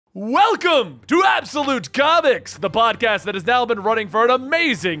Welcome to Absolute Comics, the podcast that has now been running for an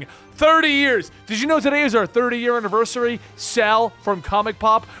amazing 30 years. Did you know today is our 30-year anniversary, Sal from Comic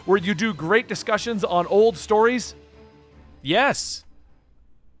Pop, where you do great discussions on old stories? Yes.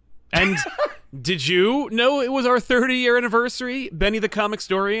 And did you know it was our 30-year anniversary? Benny the Comic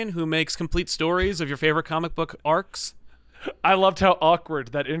Storian, who makes complete stories of your favorite comic book arcs. I loved how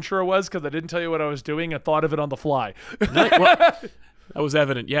awkward that intro was because I didn't tell you what I was doing and thought of it on the fly. That was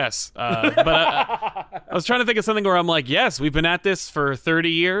evident, yes. But I was trying to think of something where I'm like, yes, we've been at this for 30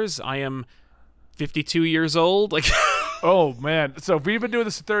 years. I am 52 years old. Like, oh, man. So we've been doing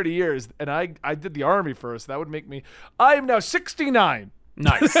this for 30 years, and I did the Army first. That would make me... I am now 69.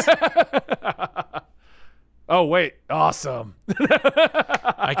 Nice. Oh, wait. Awesome.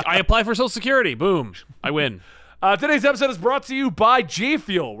 I apply for Social Security. Boom. I win. Today's episode is brought to you by G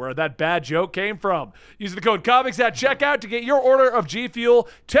Fuel, where that bad joke came from. Use the code COMICS at checkout to get your order of G Fuel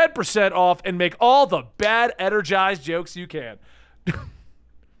 10% off and make all the bad energized jokes you can.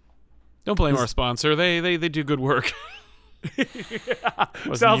 Don't blame our sponsor. They do good work.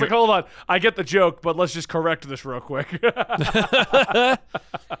 Sounds like, hold on. I get the joke, but let's just correct this real quick.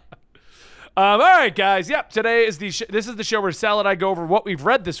 All right, guys. Yep, today is this is the show where Sal and I go over what we've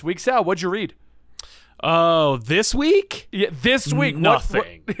read this week. Sal, what'd you read? Oh, this week? Yeah, this week.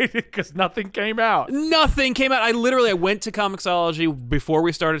 Nothing. Because nothing came out. Nothing came out. I went to Comixology before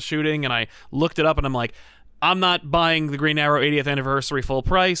we started shooting, and I looked it up, and I'm like, I'm not buying the Green Arrow 80th anniversary full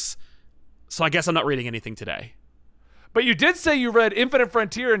price, so I guess I'm not reading anything today. But you did say you read Infinite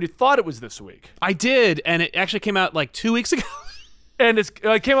Frontier, and you thought it was this week. I did, and it actually came out like 2 weeks ago. And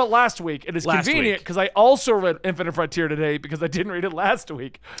it came out last week. It is convenient because I also read Infinite Frontier today because I didn't read it last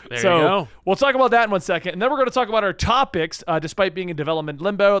week. There you go. We'll talk about that in 1 second. And then we're going to talk about our topics, despite being in development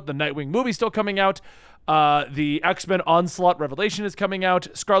limbo. The Nightwing movie still coming out. The X-Men Onslaught Revelation is coming out.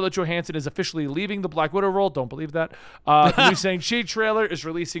 Scarlett Johansson is officially leaving the Black Widow role. Don't believe that. The new Shang-Chi trailer is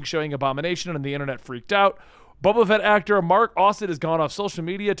releasing, showing Abomination, and the internet freaked out. Boba Fett actor Mark Austin has gone off social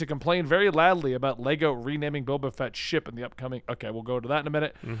media to complain very loudly about LEGO renaming Boba Fett's ship in the upcoming... Okay, we'll go to that in a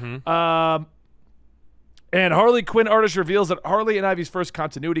minute. And Harley Quinn artist reveals that Harley and Ivy's first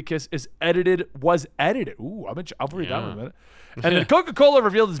continuity kiss was edited. Ooh, I'll read that in a minute. And then Coca-Cola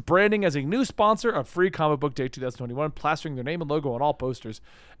revealed its branding as a new sponsor of Free Comic Book Day 2021, plastering their name and logo on all posters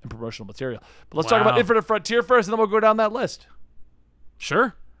and promotional material. But let's talk about Infinite Frontier first, and then we'll go down that list.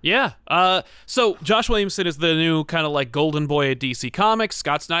 Sure. Yeah. So Josh Williamson is the new kind of like golden boy at DC Comics.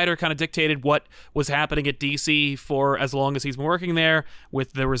 Scott Snyder kind of dictated what was happening at DC for as long as he's been working there,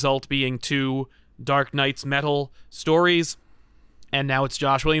 with the result being 2 Dark Knights Metal stories. And now it's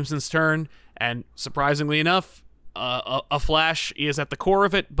Josh Williamson's turn. And surprisingly enough, a Flash is at the core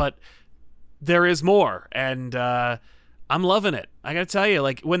of it, but there is more. And I'm loving it. I gotta tell you,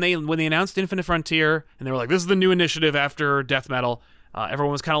 like when they announced Infinite Frontier and they were like, this is the new initiative after Death Metal,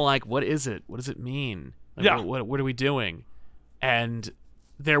 everyone was kind of like, what is it? What does it mean? Like, yeah. What are we doing? And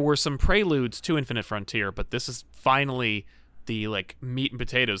there were some preludes to Infinite Frontier, but this is finally the like meat and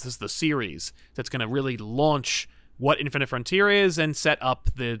potatoes. This is the series that's going to really launch what Infinite Frontier is and set up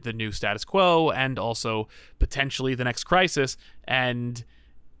the new status quo and also potentially the next crisis. And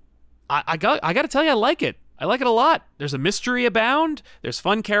I got to tell you, I like it. I like it a lot. There's a mystery abound. There's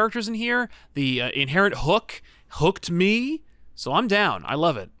fun characters in here. The inherent hook hooked me. So I'm down. I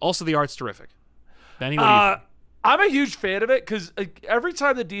love it. Also, the art's terrific. Benny, what do you think? I'm a huge fan of it because every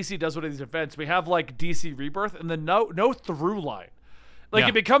time that DC does one of these events, we have like DC Rebirth and then no through line. Like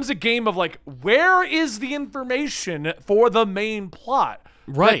it becomes a game of like, where is the information for the main plot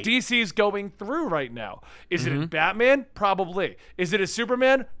that DC's going through right now? Is it in Batman? Probably. Is it a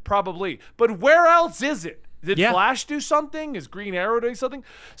Superman? Probably. But where else is it? Did Flash do something? Is Green Arrow doing something?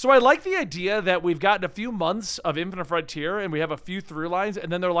 So I like the idea that we've gotten a few months of Infinite Frontier and we have a few through lines,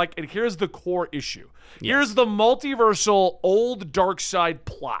 and then they're like, and here's the core issue. Yes. Here's the multiversal old Darkseid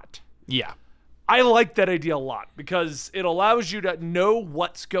plot. Yeah. I like that idea a lot because it allows you to know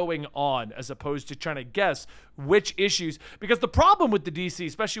what's going on as opposed to trying to guess which issues. Because the problem with the DC,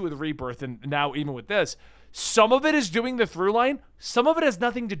 especially with Rebirth and now even with this, some of it is doing the through line, some of it has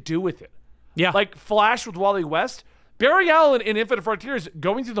nothing to do with it. Yeah. Like Flash with Wally West. Barry Allen in Infinite Frontier is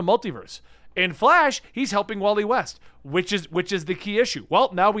going through the multiverse. In Flash, he's helping Wally West, which is the key issue. Well,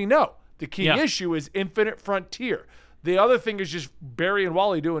 now we know. The key issue is Infinite Frontier. The other thing is just Barry and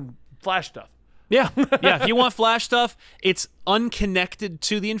Wally doing Flash stuff. Yeah. If you want Flash stuff, it's unconnected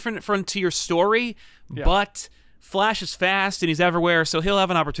to the Infinite Frontier story, but Flash is fast and he's everywhere, so he'll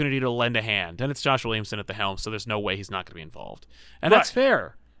have an opportunity to lend a hand. And it's Josh Williamson at the helm, so there's no way he's not going to be involved. And that's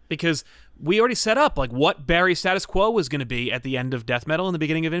fair. because we already set up like what Barry's status quo was going to be at the end of Death Metal and the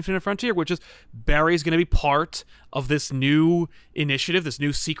beginning of Infinite Frontier, which is Barry's going to be part of this new initiative, this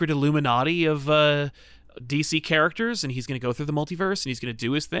new secret Illuminati of DC characters, and he's going to go through the multiverse and he's going to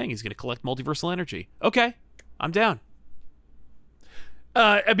do his thing. He's going to collect multiversal energy. Okay, I'm down.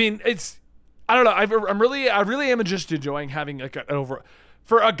 I mean, I don't know. I really am just enjoying having like an over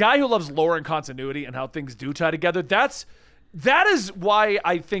for a guy who loves lore and continuity and how things do tie together. That is why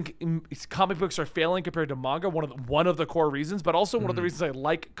I think comic books are failing compared to manga. One of the core reasons, but also one of the reasons I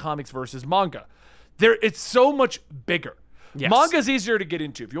like comics versus manga. It's so much bigger. Yes. Manga is easier to get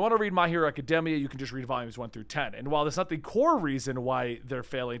into. If you want to read My Hero Academia, you can just read volumes 1 through 10. And while that's not the core reason why they're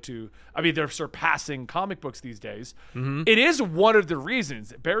they're surpassing comic books these days, it is one of the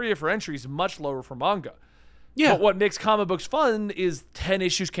reasons. Barrier for entry is much lower for manga. Yeah. But what makes comic books fun is 10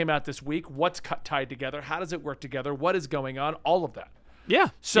 issues came out this week. What's tied together? How does it work together? What is going on? All of that. Yeah.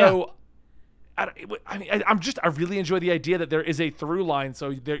 So, I really enjoy the idea that there is a through line.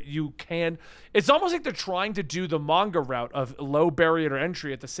 So there you can. It's almost like they're trying to do the manga route of low barrier to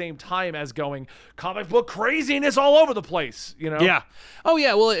entry at the same time as going comic book craziness all over the place. You know? Yeah. Oh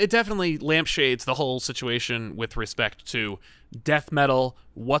yeah. Well, it definitely lampshades the whole situation with respect to Death Metal,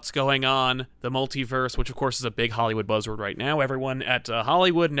 what's going on, the multiverse, which of course is a big Hollywood buzzword right now. Everyone at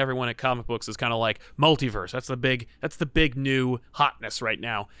Hollywood and everyone at comic books is kind of like multiverse. That's the big new hotness right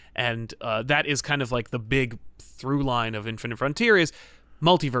now, and that is kind of like the big through line of Infinite Frontier is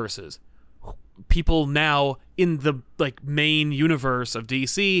multiverses. People now in the like main universe of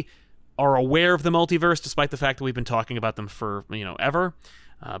DC are aware of the multiverse, despite the fact that we've been talking about them for ever.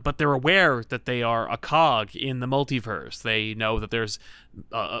 But they're aware that they are a cog in the multiverse. They know that there's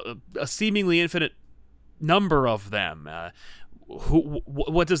a seemingly infinite number of them.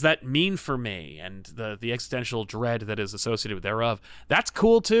 What does that mean for me? And the existential dread that is associated thereof. That's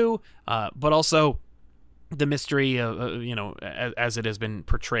cool too. But also the mystery, as it has been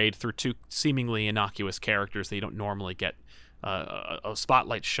portrayed through two seemingly innocuous characters that you don't normally get a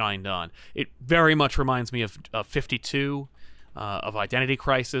spotlight shined on. It very much reminds me of 52. Of Identity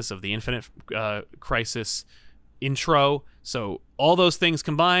Crisis, of the Infinite Crisis intro. So all those things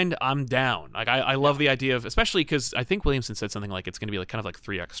combined, I'm down. Like I love the idea of, especially because I think Williamson said something like it's going to be like kind of like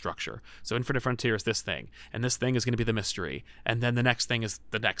 3x structure. So Infinite Frontier is this thing, and this thing is going to be the mystery, and then the next thing is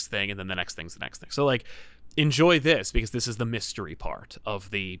the next thing, and then the next thing's the next thing. So like enjoy this because this is the mystery part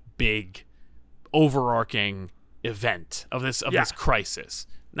of the big overarching event of this crisis.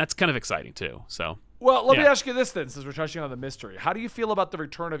 And that's kind of exciting too. So well, let me ask you this then, since we're touching on the mystery. How do you feel about the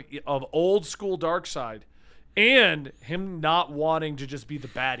return of old school Darkseid and him not wanting to just be the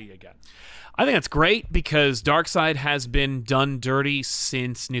baddie again? I think that's great because Darkseid has been done dirty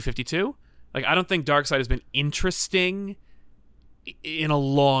since New 52. Like, I don't think Darkseid has been interesting in a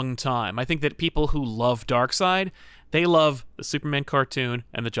long time. I think that people who love Darkseid, they love the Superman cartoon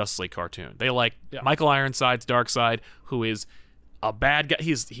and the Justice League cartoon. They like Michael Ironside's Darkseid, who is a bad guy.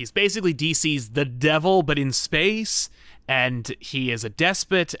 He's basically DC's the devil, but in space, and he is a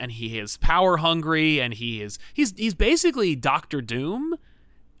despot, and he is power hungry, and he's basically Doctor Doom.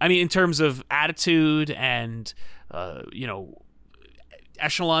 I mean, in terms of attitude and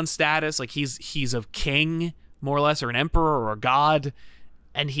echelon status, like he's a king more or less, or an emperor, or a god,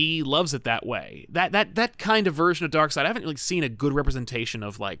 and he loves it that way. That kind of version of Darkseid, I haven't really seen a good representation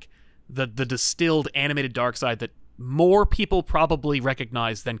of like the distilled animated Darkseid that more people probably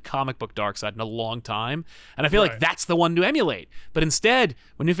recognize than comic book Darkseid in a long time. And I feel like that's the one to emulate. But instead,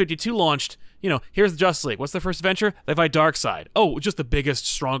 when New 52 launched, here's the Justice League. What's their first adventure? They fight Darkseid. Oh, just the biggest,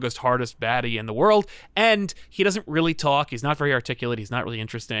 strongest, hardest baddie in the world. And he doesn't really talk. He's not very articulate. He's not really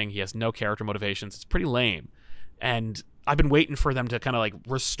interesting. He has no character motivations. It's pretty lame. And I've been waiting for them to kind of like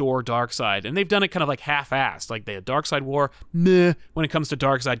restore Darkseid. And they've done it kind of like half-assed. Like they had Darkseid War, meh, when it comes to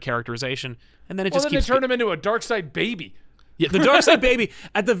Darkseid characterization. And then it just keeps... they turned him into a Darkseid baby. Yeah, the Darkseid baby,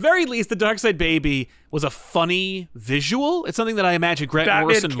 at the very least, the Darkseid baby was a funny visual. It's something that I imagine Grant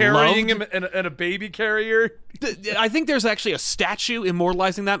Morrison loved. Carrying him in a baby carrier. I think there's actually a statue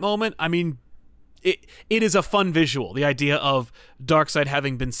immortalizing that moment. I mean, it is a fun visual. The idea of Darkseid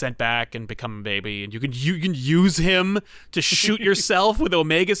having been sent back and become a baby, and you can use him to shoot yourself with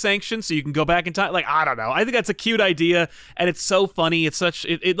Omega Sanction, so you can go back in time. Like, I don't know. I think that's a cute idea, and it's so funny. It's such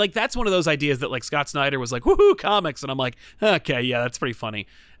like that's one of those ideas that like Scott Snyder was like, woohoo, comics, and I'm like, okay, yeah, that's pretty funny.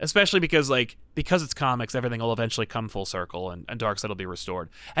 Especially because it's comics, everything will eventually come full circle, and Darkseid will be restored.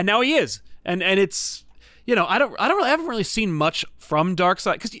 And now he is, and it's. I haven't really seen much from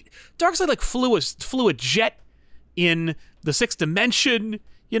Darkseid because Darkseid like flew a jet in the Sixth Dimension.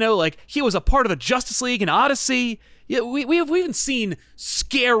 Like he was a part of the Justice League in Odyssey. Yeah, we haven't seen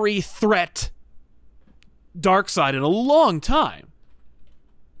scary threat Darkseid in a long time.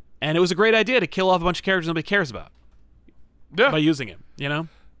 And it was a great idea to kill off a bunch of characters nobody cares about by using him, you know?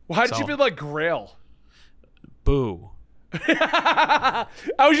 Well, how did you feel like Grail? Boo. I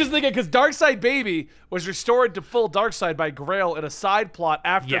was just thinking, because Darkseid Baby was restored to full Darkseid by Grail in a side plot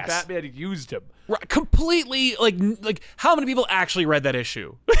after Batman used him. Right, completely, like how many people actually read that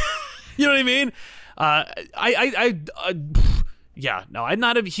issue? You know what I mean? Yeah, no, I'm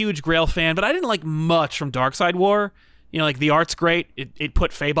not a huge Grail fan, but I didn't like much from Darkseid War. You know, like, the art's great. It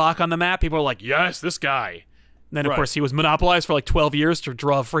put Fabok on the map. People are like, yes, this guy. And then, of course, he was monopolized for like 12 years to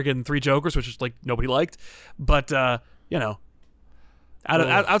draw friggin' 3 Jokers, which is like nobody liked. But, you know,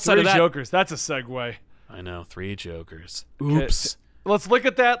 outside of that. 3 Jokers, that's a segue. I know, 3 Jokers. Oops. Okay, let's look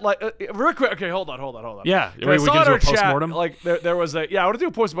at that like real quick. Okay, hold on. Yeah, we can do a postmortem. Like there was a I want to do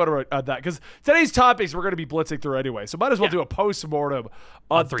a postmortem on that because today's topics we're going to be blitzing through anyway. So might as well do a postmortem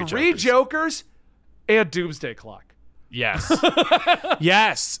on 3 Jokers and Doomsday Clock. Yes.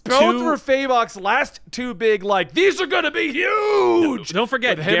 Yes. Both were Fabok's last 2 big, like, these are going to be huge. Don't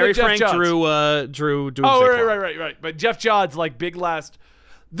forget, Gary Frank drew Doomsday Clock. Right. But Jeff Johns, like, big last,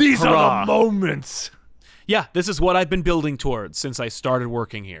 these are the moments. Yeah, this is what I've been building towards since I started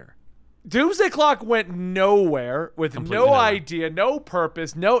working here. Doomsday Clock went nowhere with Completely no nowhere. idea, no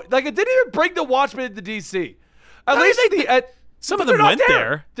purpose, no, like, it didn't even bring the Watchmen into DC. At least some of them went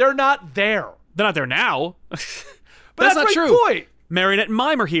there. They're not there. They're not there now. But that's not my true. Point. Marionette and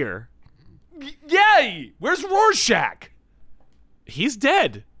Mime are here. Yay! Where's Rorschach? He's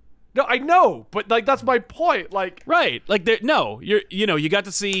dead. No, I know, but like that's my point. Like, right? Like, you got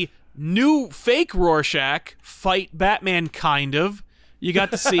to see new fake Rorschach fight Batman, kind of. You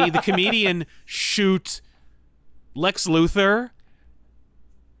got to see the comedian shoot Lex Luthor.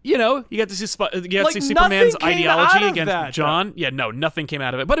 You know, you got to see Superman's ideology against John. Yeah, no, nothing came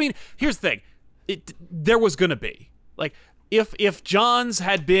out of it. But I mean, here's the thing: there was gonna be. Like, if Johns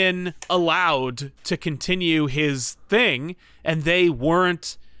had been allowed to continue his thing and they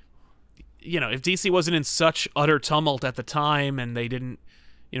weren't, if DC wasn't in such utter tumult at the time and they didn't,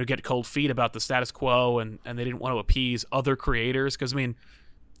 get cold feet about the status quo and they didn't want to appease other creators, because, I mean,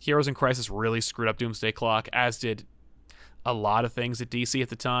 Heroes in Crisis really screwed up Doomsday Clock, as did a lot of things at DC at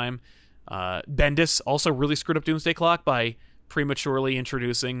the time. Bendis also really screwed up Doomsday Clock by prematurely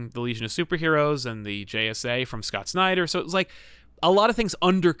introducing the Legion of Superheroes and the JSA from Scott Snyder. So it was like a lot of things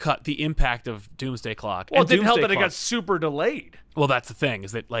undercut the impact of Doomsday Clock. Well, it didn't help that it got super delayed. Well, that's the thing,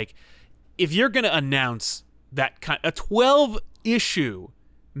 is that, like, if you're going to announce that a 12-issue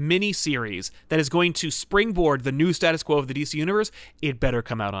miniseries that is going to springboard the new status quo of the DC Universe, it better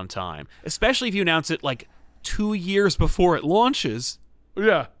come out on time. Especially if you announce it, like, 2 years before it launches.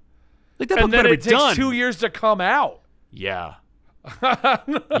 Yeah. Like, that book better be done. And then it takes 2 years to come out. Yeah.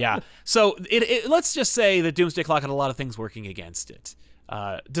 Yeah. So let's just say that Doomsday Clock had a lot of things working against it.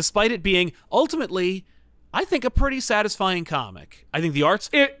 Despite it being ultimately, I think, a pretty satisfying comic. I think the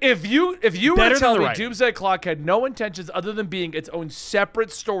art's if you were to tell me writing. Doomsday Clock had no intentions other than being its own separate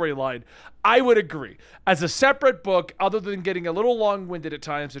storyline, I would agree. As a separate book, other than getting a little long-winded at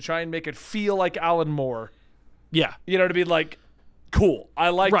times to try and make it feel like Alan Moore. Yeah. You know what I mean? Like, cool. I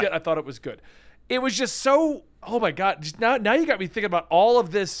liked Right. it. I thought it was good. It was just so, oh my God. Just now you got me thinking about all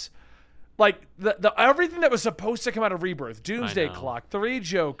of this, like the everything that was supposed to come out of Rebirth. Doomsday Clock, 3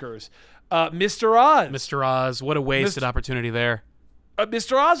 Jokers, Mr. Oz. Mr. Oz, what a wasted opportunity there.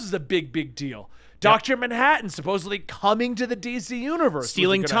 Mr. Oz is a big deal. Dr. Manhattan supposedly coming to the DC universe.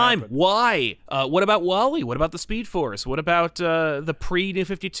 Stealing time. Why? What about Wally? What about the Speed Force? What about the pre-New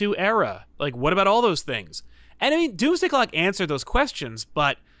 52 era? Like, what about all those things? And I mean, Doomsday Clock answered those questions,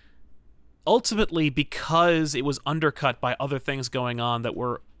 but ultimately, because it was undercut by other things going on that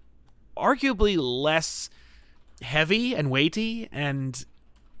were arguably less heavy and weighty and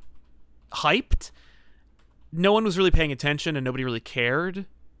hyped, no one was really paying attention and nobody really cared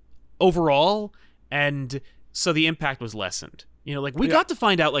overall, and so the impact was lessened. Like, we got to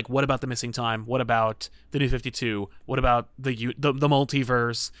find out, like, what about the missing time? What about the New 52? What about the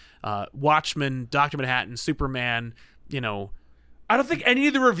multiverse? Watchmen, Dr. Manhattan, Superman, I don't think any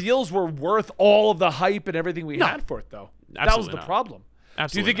of the reveals were worth all of the hype and everything we had for it, though. That was the problem.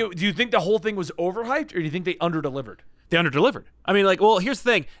 Absolutely. Do you think the whole thing was overhyped, or do you think they underdelivered? They underdelivered. I mean, like, well, here's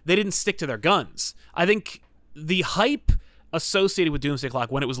the thing. They didn't stick to their guns. I think the hype associated with Doomsday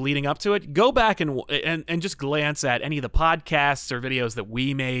Clock when it was leading up to it, go back and just glance at any of the podcasts or videos that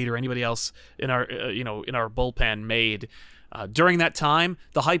we made or anybody else in our in our bullpen made during that time.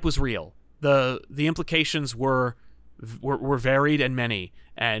 The hype was real. The implications were varied and many,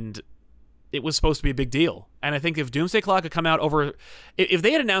 and it was supposed to be a big deal. And I think if Doomsday Clock had come out if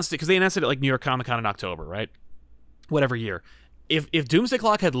they had announced it, because they announced it at like New York Comic Con in October, right? Whatever year. If Doomsday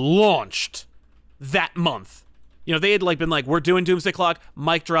Clock had launched that month, they had like been like, we're doing Doomsday Clock,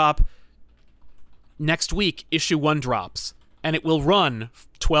 mic drop. Next week, issue 1 drops, and it will run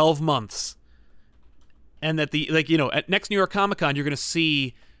 12 months. And that at next New York Comic Con, you're going to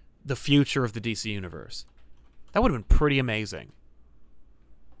see the future of the DC universe. That would have been pretty amazing.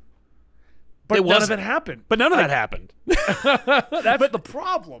 But none of it happened. But none of that happened. That's the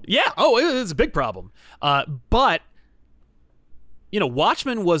problem. Yeah. Oh, it's a big problem. But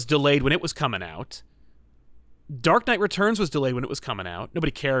Watchmen was delayed when it was coming out. Dark Knight Returns was delayed when it was coming out.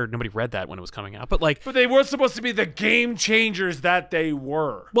 Nobody cared. Nobody read that when it was coming out. But they weren't supposed to be the game changers that they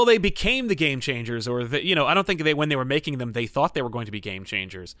were. Well, they became the game changers, or I don't think when they were making them, they thought they were going to be game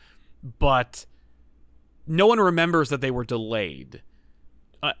changers. But no one remembers that they were delayed.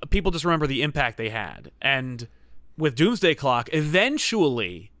 People just remember the impact they had. And with Doomsday Clock,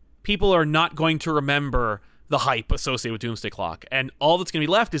 eventually, people are not going to remember the hype associated with Doomsday Clock. And all that's going to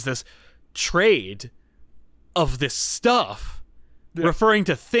be left is this trade of this stuff referring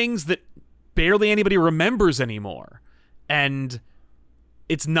to things that barely anybody remembers anymore. And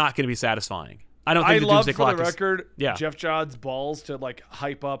it's not going to be satisfying. I don't think the Doomsday Clock for the record, Jeff Johns' balls to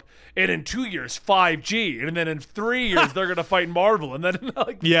hype up, and in 2 years 5G, and then in 3 years they're gonna fight Marvel, and then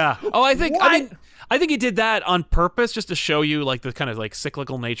yeah. Oh, I think he did that on purpose just to show you the kind of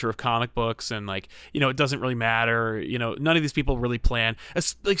cyclical nature of comic books, and it doesn't really matter. None of these people really plan,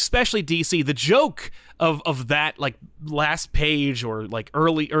 especially DC. The joke of that last page or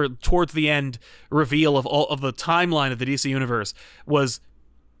early or towards the end reveal of all of the timeline of the DC universe was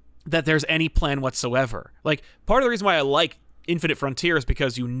that there's any plan whatsoever. Part of the reason why I like Infinite Frontier is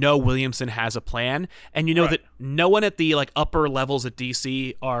because Williamson has a plan, and that no one at the upper levels at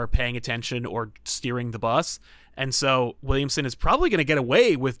DC are paying attention or steering the bus, and so Williamson is probably going to get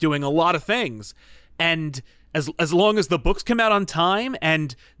away with doing a lot of things, and as long as the books come out on time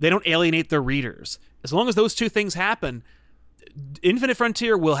and they don't alienate their readers, as long as those two things happen, Infinite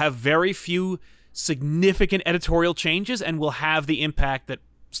Frontier will have very few significant editorial changes and will have the impact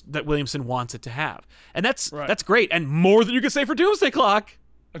that Williamson wants it to have. And that's great, and more than you could say for Doomsday Clock.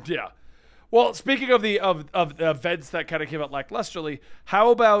 Yeah. Well, speaking of the events that kind of came out lacklusterly, how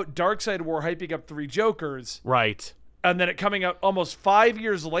about Darkseid War hyping up 3 Jokers? Right. And then it coming out almost 5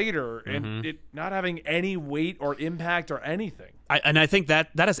 years later and it not having any weight or impact or anything. I think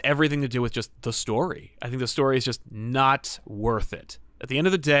that has everything to do with just the story. I think the story is just not worth it. At the end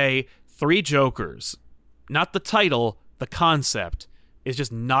of the day, 3 Jokers, not the title, the concept, is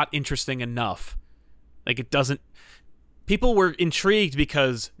just not interesting enough. It doesn't... People were intrigued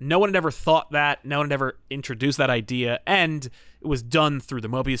because no one had ever thought that, no one had ever introduced that idea, and it was done through the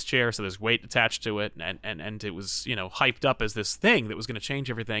Mobius chair, so there's weight attached to it, and it was, hyped up as this thing that was going to change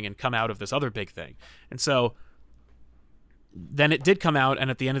everything and come out of this other big thing. And so then it did come out,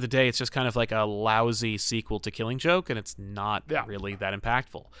 and at the end of the day, it's just kind of like a lousy sequel to Killing Joke, and it's not really that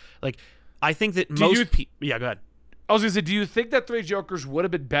impactful. I think that most people... Yeah, go ahead. I was going to say, do you think that 3 Jokers would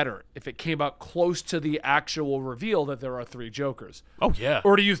have been better if it came out close to the actual reveal that there are 3 Jokers? Oh, yeah.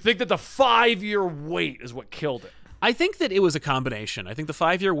 Or do you think that the 5-year wait is what killed it? I think that it was a combination. I think the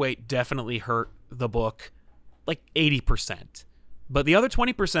 5-year wait definitely hurt the book 80%. But the other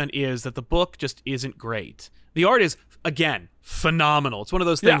 20% is that the book just isn't great. The art is, again, phenomenal. It's one of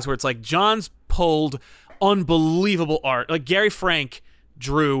those things where it's John's pulled unbelievable art. Gary Frank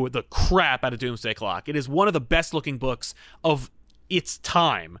drew the crap out of Doomsday Clock. It is one of the best looking books of its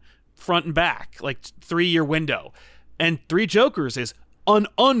time, front and back, 3-year window. And 3 Jokers is an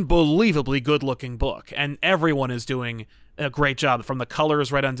unbelievably good looking book, and everyone is doing a great job, from the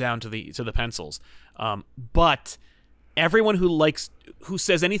colors right on down to the pencils. But everyone who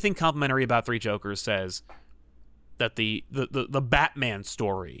says anything complimentary about 3 Jokers says that the Batman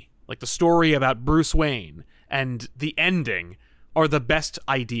story, the story about Bruce Wayne and the ending, are the best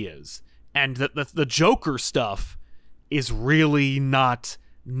ideas, and the Joker stuff is really not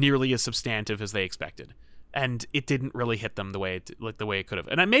nearly as substantive as they expected, and it didn't really hit them the way it could have.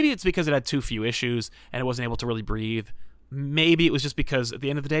 And maybe it's because it had too few issues and it wasn't able to really breathe. Maybe it was just because at the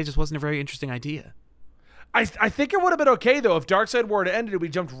end of the day, it just wasn't a very interesting idea. I think it would have been okay though if Darkseid War had ended and we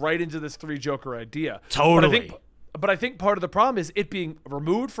jumped right into this 3 Joker idea. Totally. But I think part of the problem is it being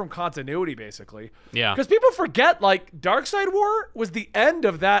removed from continuity, basically. Yeah. Because people forget, Darkseid War was the end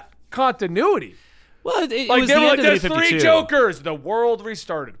of that continuity. Well, it was the end of there's the 3 Jokers. The world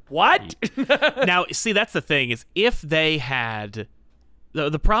restarted. What? Now, see, that's the thing, is if they had...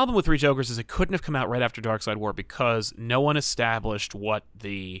 The problem with 3 Jokers is it couldn't have come out right after Darkseid War because no one established what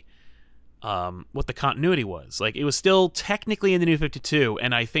the what the continuity was. Like, it was still technically in the New 52,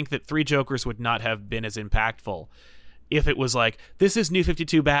 and I think that Three Jokers would not have been as impactful if it was like, this is New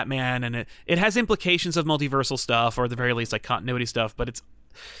 52 Batman, and it has implications of multiversal stuff, or at the very least, like, continuity stuff, but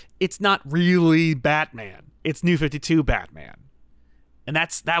it's not really Batman. It's New 52 Batman. And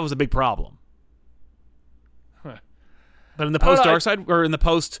that was a big problem. Huh. But in the post-Darkseid, or in the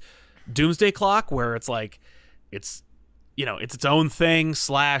post-Doomsday Clock, where it's like, it's its own thing,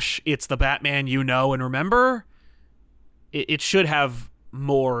 / it's the Batman you know and remember, it should have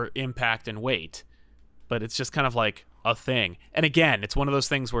more impact and weight. But it's just kind of like a thing. And again, it's one of those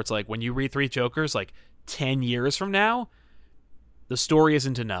things where it's like, when you read Three Jokers, like 10 years from now, the story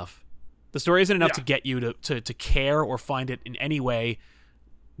isn't enough. The story isn't enough to get you to care or find it in any way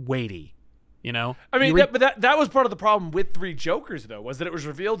weighty. You know? I mean, that was part of the problem with Three Jokers, though, was that it was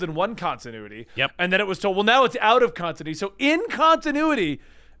revealed in one continuity. Yep. And then it was told, well, now it's out of continuity. So in continuity,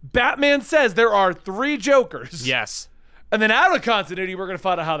 Batman says there are 3 Jokers. Yes. And then out of continuity, we're going to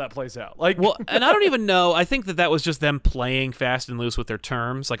find out how that plays out. Like, well, and I don't even know. I think that was just them playing fast and loose with their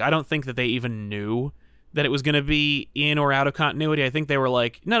terms. Like, I don't think that they even knew that it was going to be in or out of continuity. I think they were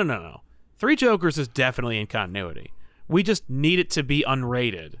like, no. Three Jokers is definitely in continuity. We just need it to be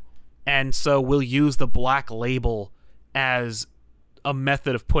unrated. And so we'll use the Black Label as a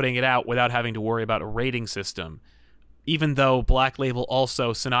method of putting it out without having to worry about a rating system. Even though Black Label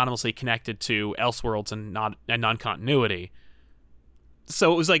also synonymously connected to Elseworlds and non-continuity.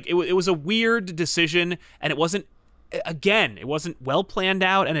 So it was like, it was a weird decision, and it wasn't well planned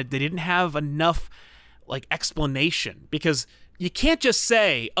out, and they didn't have enough like explanation, because you can't just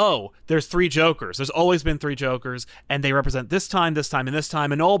say, oh, there's 3 Jokers. There's always been 3 Jokers, and they represent this time, and this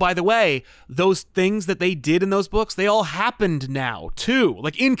time, and oh, by the way, those things that they did in those books, they all happened now, too,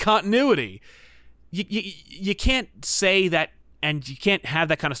 like in continuity. You can't say that, and you can't have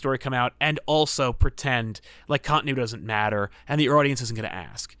that kind of story come out and also pretend like continuity doesn't matter and the audience isn't going to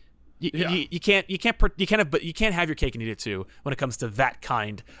ask. You can't have your cake and eat it too when it comes to that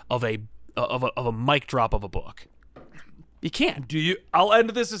kind of a mic drop of a book. You can't. I'll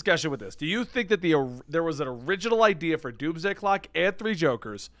end this discussion with this. Do you think that there was an original idea for Doomsday Clock and 3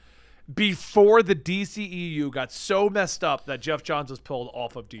 Jokers before the DCEU got so messed up that Geoff Johns was pulled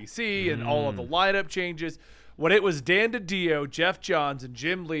off of DC and all of the lineup changes? When it was Dan DiDio, Geoff Johns, and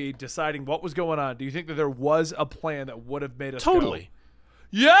Jim Lee deciding what was going on, do you think that there was a plan that would have made us totally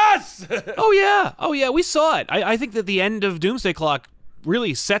go, yes? Oh yeah, we saw it. I think that the end of Doomsday Clock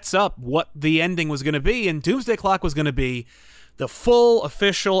really sets up what the ending was going to be, and Doomsday Clock was going to be the full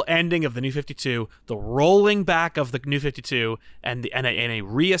official ending of the New 52, the rolling back of the New 52, and a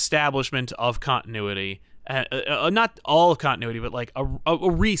reestablishment of continuity. Not all of continuity, but like a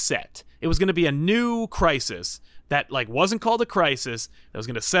reset. It was going to be a new crisis that like wasn't called a crisis. That was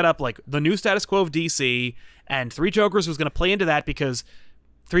going to set up like the new status quo of DC, and Three Jokers was going to play into that, because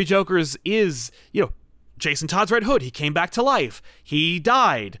Three Jokers is, Jason Todd's Red Hood. He came back to life. He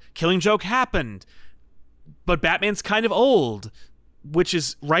died. Killing Joke happened. But Batman's kind of old, which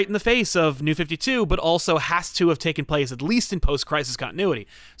is right in the face of New 52, but also has to have taken place at least in post-crisis continuity.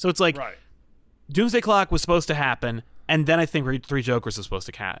 So it's like, right. Doomsday Clock was supposed to happen, and then I think Three Jokers is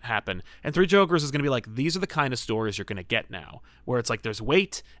supposed to happen. And Three Jokers is going to be like, these are the kind of stories you're going to get now, where it's like there's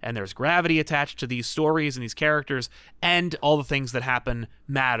weight and there's gravity attached to these stories and these characters, and all the things that happen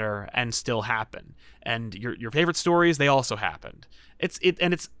matter and still happen. And your favorite stories, they also happened. It's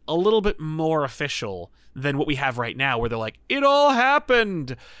a little bit more official than what we have right now, where they're like, it all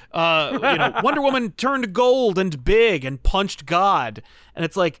happened. Wonder Woman turned gold and big and punched God, and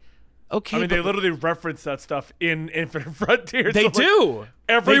it's like, okay. I mean, they literally reference that stuff in Infinite Frontier. They do.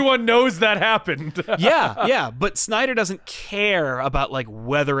 Everyone knows that happened. yeah. But Snyder doesn't care about like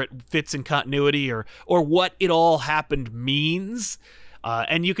whether it fits in continuity or what it all happened means.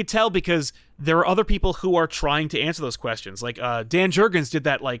 And you could tell because there are other people who are trying to answer those questions. Like Dan Jurgens did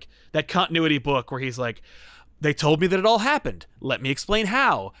that continuity book where he's like, they told me that it all happened. Let me explain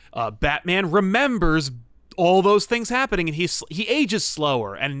how. Batman remembers all those things happening, and he ages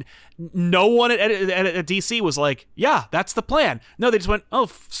slower, and no one at DC was like, yeah, that's the plan. No, they just went,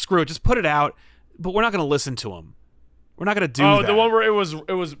 oh, screw it, just put it out, but we're not going to listen to him. We're not going to do that. Oh, the one where it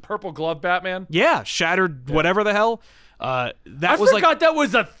was Purple Glove Batman? Yeah, shattered whatever the hell. I forgot that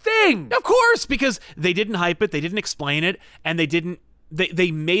was a thing! Of course, because they didn't hype it, they didn't explain it, and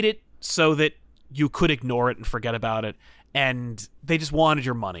they made it so that you could ignore it and forget about it. And they just wanted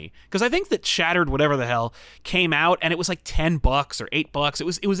your money, because I think that Shattered whatever the hell came out and it was like $10 or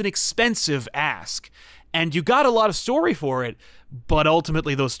 $8. It was an expensive ask, and you got a lot of story for it, but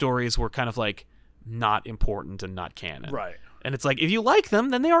ultimately those stories were kind of like not important and not canon. Right. And it's like, if you like them,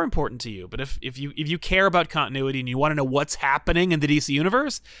 then they are important to you. But if you care about continuity and you want to know what's happening in the DC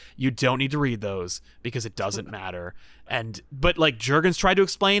universe, you don't need to read those because it doesn't matter. But like Jurgens tried to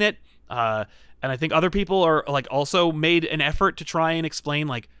explain it, and I think other people are like also made an effort to try and explain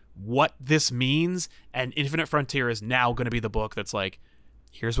like what this means. And Infinite Frontier is now going to be the book that's like,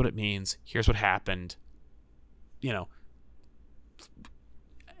 here's what it means, here's what happened. You know,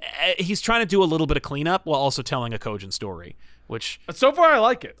 he's trying to do a little bit of cleanup while also telling a cogent story, which so far I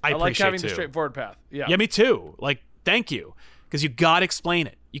like it. I like having too. the straightforward path. Yeah, me too. Like, thank you, because you got to explain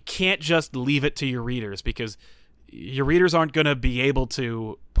it. You can't just leave it to your readers because your readers aren't going to be able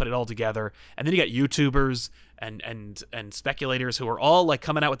to put it all together. And then you got YouTubers and speculators who are all like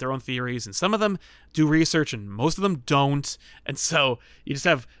coming out with their own theories, and some of them do research and most of them don't. And so you just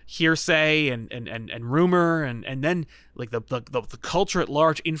have hearsay and rumor, and then like the culture at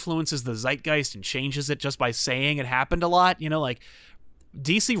large influences the zeitgeist and changes it just by saying it happened a lot. You know, like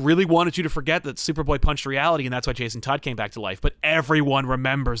DC really wanted you to forget that Superboy punched reality, and that's why Jason Todd came back to life. But everyone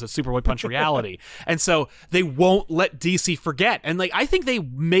remembers that Superboy punched reality, and so they won't let DC forget. And like, I think they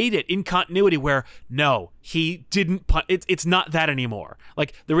made it in continuity where no, he didn't. It's not that anymore.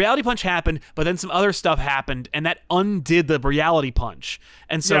 Like the reality punch happened, but then some other stuff happened, and that undid the reality punch.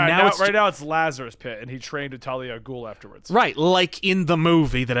 And so now it's Lazarus Pit, and he trained Talia al Ghul afterwards. Right, like in the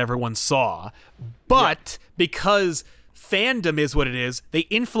movie that everyone saw, but because fandom is what it is, they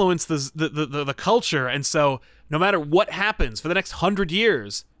influence the culture, and so no matter what happens for the next 100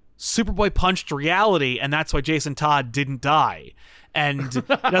 years, Superboy punched reality, and that's why Jason Todd didn't die. And it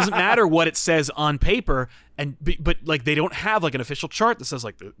doesn't matter what it says on paper, but like they don't have like an official chart that says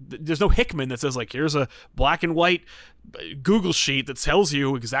like there's no Hickman that says like here's a black and white Google sheet that tells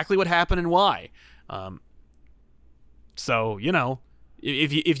you exactly what happened and why. So you know,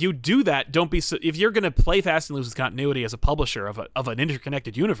 if you do that, don't be if you're going to play fast and loose with continuity as a publisher of an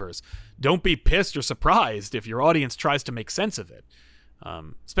interconnected universe, don't be pissed or surprised if your audience tries to make sense of it,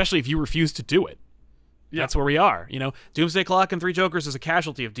 especially if you refuse to do it. Yeah. That's where we are. You know, Doomsday Clock and Three Jokers is a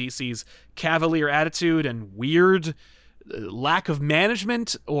casualty of DC's cavalier attitude and weird lack of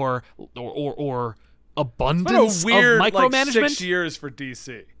management or abundance it's been a weird, of micromanagement. Like 6 years for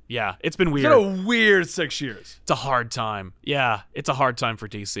DC. Yeah, it's been weird. It's been a weird 6 years. It's a hard time. Yeah, it's a hard time for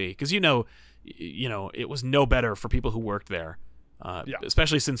DC because you know, it was no better for people who worked there,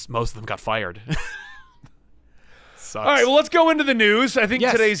 especially since most of them got fired. Sucks. All right, well, let's go into the news. I think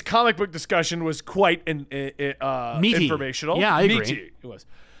today's comic book discussion was quite meaty. Informational. Yeah, I agree. Meaty. It was.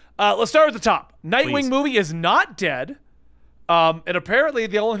 Let's start with the top. Nightwing movie is not dead, and apparently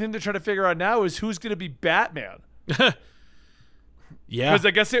the only thing they're trying to figure out now is who's going to be Batman. Yeah. Because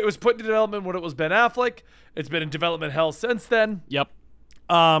I guess it was put into development when it was Ben Affleck. It's been in development hell since then. Yep.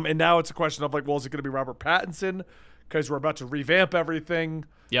 And now it's a question of like, well, is it going to be Robert Pattinson? Because we're about to revamp everything.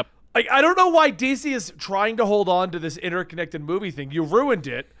 Yep. Like, I don't know why DC is trying to hold on to this interconnected movie thing. You ruined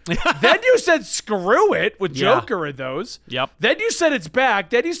it. Then you said screw it with Joker and those. Yep. Then you said it's back.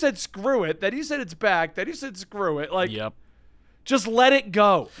 Then you said screw it. Then you said it's back. Then you said screw it. Like, yep. Just let it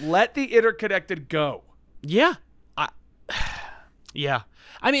go. Let the interconnected go. Yeah. Yeah.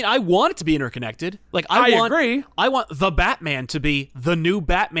 I mean, I want it to be interconnected. Like I agree. I want the Batman to be the new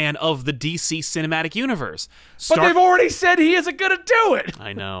Batman of the DC cinematic universe. But they've already said he isn't going to do it.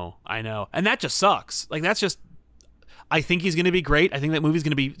 I know. And that just sucks. Like that's just I think he's going to be great. I think that movie's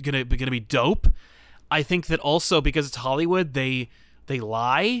going to be dope. I think that also because it's Hollywood, they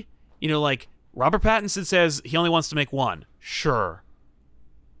lie. You know, like Robert Pattinson says he only wants to make one. Sure.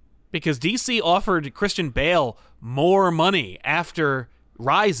 Because DC offered Christian Bale more money after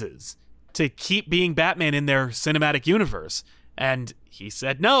Rises to keep being Batman in their cinematic universe. And he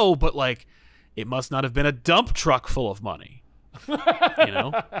said no, but like it must not have been a dump truck full of money. You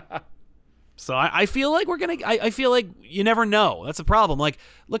know? So I feel like I feel like you never know. That's a problem. Like,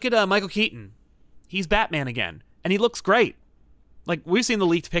 look at Michael Keaton. He's Batman again. And he looks great. Like, we've seen the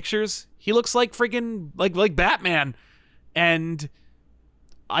leaked pictures. He looks like friggin' like Batman. And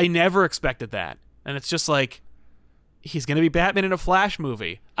I never expected that. And it's just like, he's going to be Batman in a Flash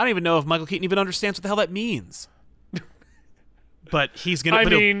movie. I don't even know if Michael Keaton even understands what the hell that means. But he's going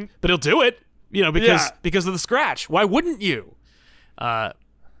to, but he'll do it, you know, because of the scratch. Why wouldn't you?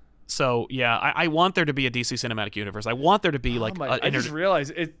 So yeah, I want there to be a DC cinematic universe. I want there to be I just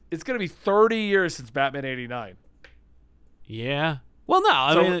realized it's going to be 30 years since Batman 89. Yeah. Well, no,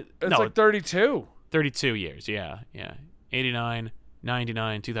 I mean, it's like 32. 32 years. Yeah. 89,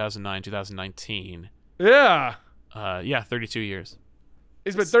 99, 2009, 2019. Yeah. 32 years.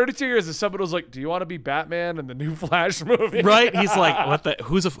 It's been 32 years, and someone was like, "Do you want to be Batman in the new Flash movie?" Right? He's like, "What the?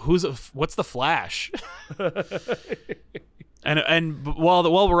 What's the Flash?" And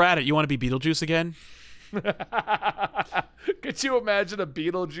while we're at it, you want to be Beetlejuice again? Could you imagine a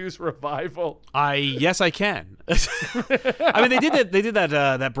Beetlejuice revival? Yes, I can. I mean, they did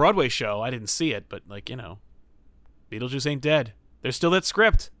that Broadway show. I didn't see it, but like, you know, Beetlejuice ain't dead. There's still that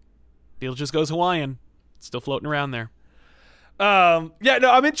script. Beetlejuice Goes Hawaiian. It's still floating around there. Yeah,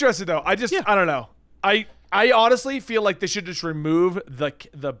 no, I'm interested though. I don't know. I honestly feel like they should just remove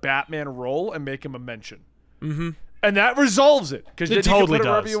the Batman role and make him a mention. Mm-hmm. And that resolves it. Because it totally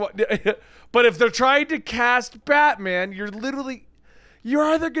does. But if they're trying to cast Batman, you're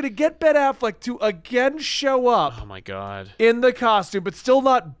either going to get Ben Affleck to again show up. Oh my God. In the costume, but still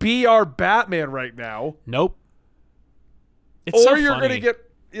not be our Batman right now. Nope. It's or you're going to get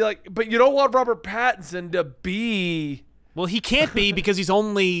but you don't want Robert Pattinson to be. Well, he can't be because he's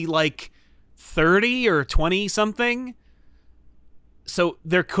only like 30 or 20 something. So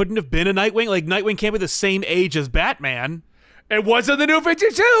there couldn't have been a Nightwing. Like, Nightwing can't be the same age as Batman. It wasn't the New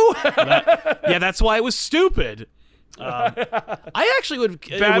 52. Yeah, that's why it was stupid. I actually would.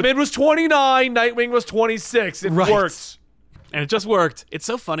 Batman was 29. Nightwing was 26. It works. And it just worked. It's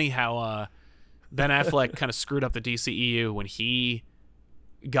so funny how Ben Affleck kind of screwed up the DCEU when he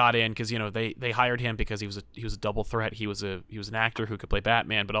got in, because, you know, they hired him because he was a double threat. He was an actor who could play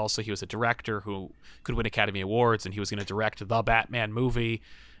Batman, but also he was a director who could win Academy Awards, and he was going to direct the Batman movie.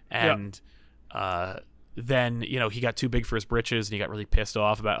 And then, you know, he got too big for his britches, and he got really pissed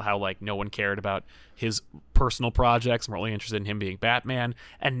off about how, like, no one cared about his personal projects and were only interested in him being Batman.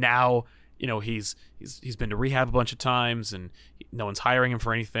 And now, you know, he's been to rehab a bunch of times, and no one's hiring him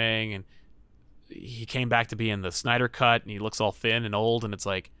for anything. And he came back to be in the Snyder Cut, and he looks all thin and old, and it's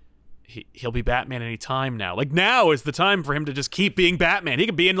like he'll be Batman any time now. Like, now is the time for him to just keep being Batman. He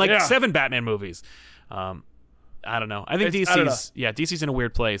could be in like 7 Batman movies. I don't know. I think DC's in a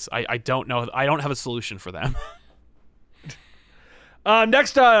weird place. I don't know. I don't have a solution for them.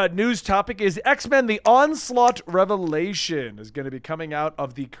 Next news topic is X-Men: The Onslaught Revelation is going to be coming out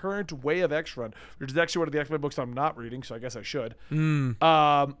of the current Way of X run, which is actually one of the X-Men books I'm not reading, so I guess I should.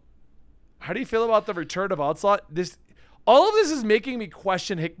 How do you feel about the return of Onslaught? All of this is making me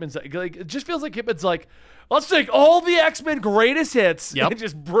question Hickman's. Like, it just feels like Hickman's like, let's take all the X-Men greatest hits and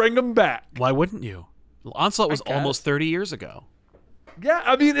just bring them back. Why wouldn't you? Onslaught was almost 30 years ago. Yeah,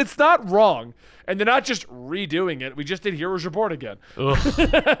 I mean, it's not wrong. And they're not just redoing it. We just did Heroes Reborn again.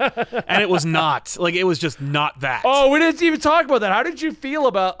 And it was not. Like, it was just not that. Oh, we didn't even talk about that. How did you feel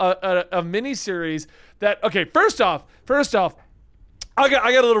about a miniseries that, okay, first off, I got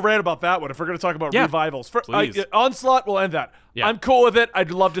a little rant about that one if we're going to talk about revivals. Onslaught, we'll end that. Yeah. I'm cool with it. I'd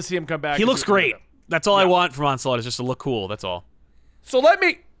love to see him come back. He looks great. That's all I want from Onslaught, is just to look cool. That's all. So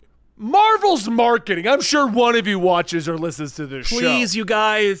Marvel's marketing. I'm sure one of you watches or listens to this show. Please, you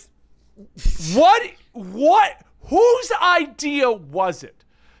guys. Whose idea was it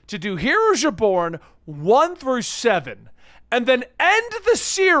to do Heroes Reborn 1 through 7 and then end the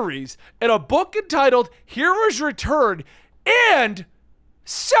series in a book entitled Heroes Return and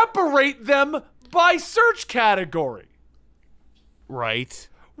separate them by search category? Right.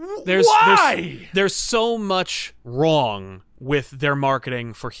 Why? There's so much wrong with their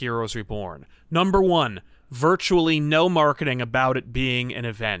marketing for Heroes Reborn. Number 1, virtually no marketing about it being an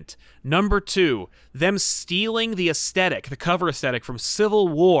event. Number 2, them stealing the aesthetic, the cover aesthetic from Civil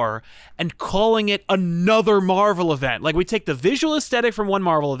War and calling it another Marvel event. Like, we take the visual aesthetic from one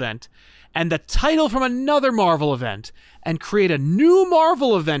Marvel event and the title from another Marvel event and create a new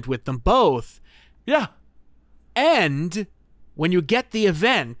Marvel event with them both. Yeah. And when you get the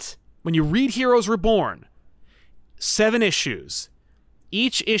event, when you read Heroes Reborn, 7 issues.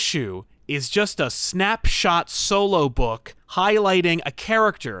 Each issue is just a snapshot solo book highlighting a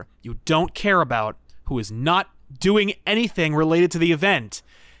character you don't care about who is not doing anything related to the event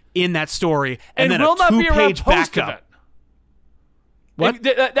in that story, and then will a 2-page backup. backup. What?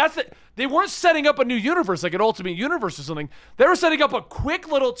 They weren't setting up a new universe like an Ultimate Universe or something. They were setting up a quick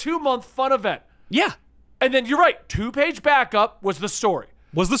little 2-month fun event. Yeah. And then you're right, 2-page backup was the story.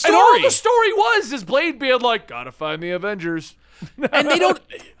 Was the story. And all the story was is Blade being like, gotta find the Avengers. And they don't.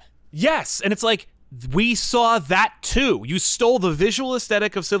 Yes. And it's like, we saw that too. You stole the visual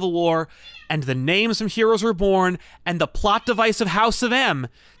aesthetic of Civil War and the names from Heroes Reborn and the plot device of House of M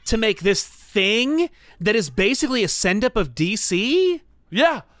to make this thing that is basically a send-up of DC?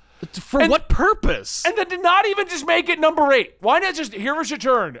 Yeah. For what purpose? And then to not even just make it number 8. Why not just Heroes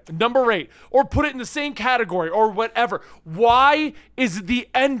Return, number 8, or put it in the same category or whatever? Why is the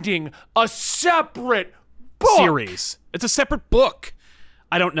ending a separate book? Series. It's a separate book.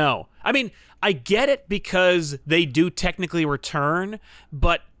 I don't know. I mean, I get it because they do technically return,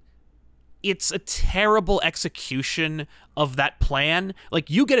 but it's a terrible execution of that plan. Like,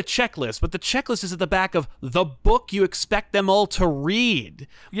 you get a checklist, but the checklist is at the back of the book you expect them all to read.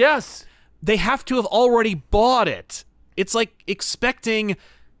 Yes. They have to have already bought it. It's like expecting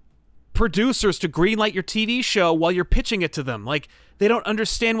producers to greenlight your TV show while you're pitching it to them. Like, they don't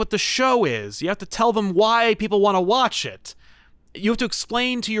understand what the show is. You have to tell them why people want to watch it. You have to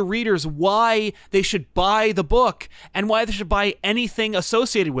explain to your readers why they should buy the book and why they should buy anything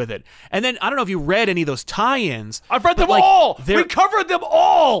associated with it. And then, I don't know if you read any of those tie-ins. I've read them all. We covered them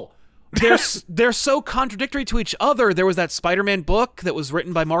all. They're so contradictory to each other. There was that Spider-Man book that was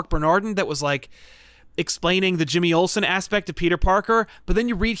written by Mark Bernardin that was like explaining the Jimmy Olsen aspect of Peter Parker, but then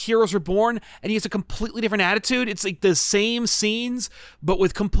you read Heroes Reborn and he has a completely different attitude. It's like the same scenes, but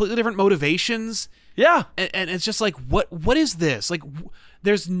with completely different motivations. Yeah. And it's just like, what is this? Like,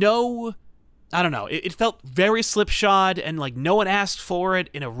 there's no, I don't know. It felt very slipshod, and like no one asked for it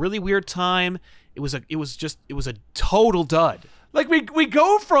in a really weird time. It was a total dud. Like, we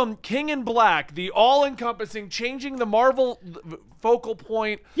go from King in Black, the all-encompassing, changing the Marvel focal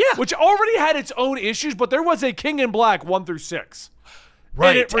point, which already had its own issues, but there was a King in Black 1 through 6. Right.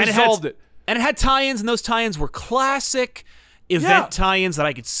 And it resolved it. And it had tie-ins, and those tie-ins were classic event tie-ins that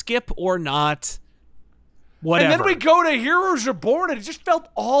I could skip or not. Whatever. And then we go to Heroes Reborn, and it just felt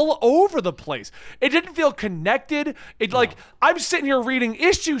all over the place. It didn't feel connected. Like, I'm sitting here reading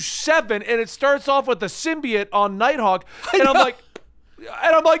issue 7, and it starts off with the symbiote on Nighthawk, and I'm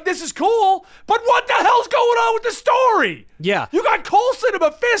like, this is cool, but what the hell's going on with the story? Yeah. You got Coulson and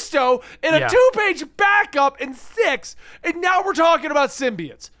Mephisto in a 2-page backup in 6, and now we're talking about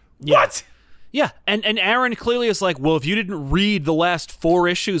symbiotes. Yeah. What? Yeah, and Aaron clearly is like, well, if you didn't read the last 4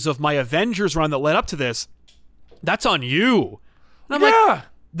 issues of my Avengers run that led up to this, that's on you. And I'm like,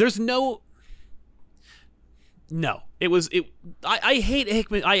 there's no. I hate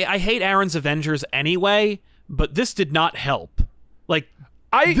Hickman. I hate Aaron's Avengers anyway, but this did not help. Like,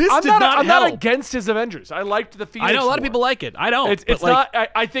 I'm not against his Avengers. I liked the Phoenix. I know a lot of people like it. I don't. It's not.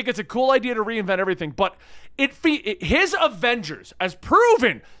 I think it's a cool idea to reinvent everything, but his Avengers, as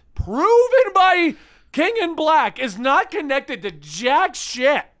proven by King in Black, is not connected to jack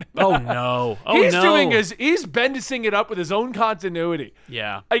shit. Oh no! He's bending it up with his own continuity.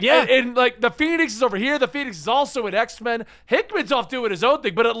 Yeah, And like, the Phoenix is over here. The Phoenix is also in X-Men. Hickman's off doing his own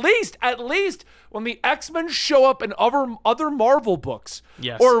thing. But at least when the X-Men show up in other Marvel books,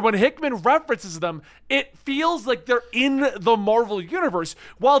 or when Hickman references them, it feels like they're in the Marvel universe.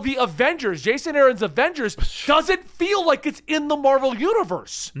 While the Avengers, Jason Aaron's Avengers, doesn't feel like it's in the Marvel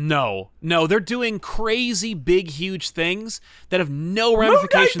universe. No, they're doing crazy, big, huge things that have no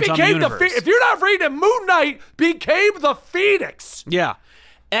ramifications on the universe. If you're not reading, Moon Knight became the Phoenix. Yeah,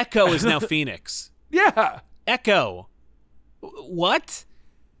 Echo is now Phoenix. Yeah, Echo. What?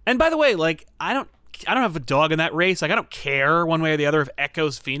 And by the way, like, I don't have a dog in that race. Like, I don't care one way or the other if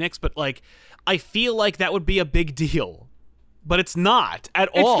Echo's Phoenix, but like, I feel like that would be a big deal. But it's not at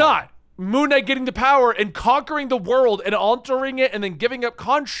all. It's not. Moon Knight getting the power and conquering the world and altering it and then giving up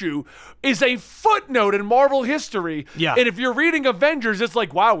Khonshu is a footnote in Marvel history. Yeah. And if you're reading Avengers, it's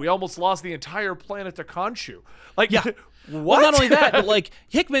like, wow, we almost lost the entire planet to Khonshu. Like, what? Well, not only that, but like,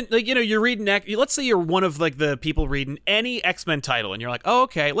 Hickman, like, you know, you're reading, let's say you're one of like the people reading any X-Men title and you're like, oh,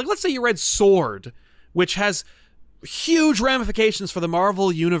 okay. Like, let's say you read Sword, which has huge ramifications for the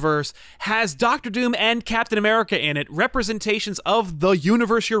Marvel universe, has Doctor Doom and Captain America in it, representations of the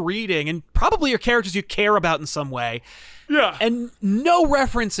universe you're reading, and probably your characters you care about in some way. Yeah. And no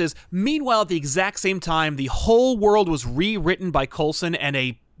references. Meanwhile, at the exact same time, the whole world was rewritten by Coulson and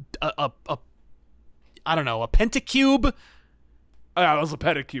a I don't know, a pentacube. Yeah, it was a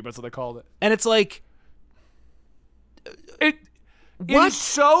pentacube. That's what they called it. And it's like, It's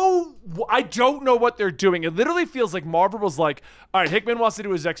so, I don't know what they're doing. It literally feels like Marvel was like, all right, Hickman wants to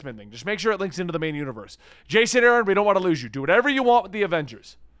do his X-Men thing. Just make sure it links into the main universe. Jason Aaron, we don't want to lose you. Do whatever you want with the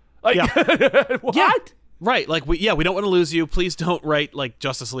Avengers. Like, what? Yeah. Right. Like, we don't want to lose you. Please don't write like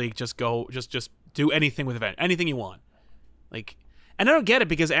Justice League. Just go, just do anything with Avengers. Anything you want. Like, and I don't get it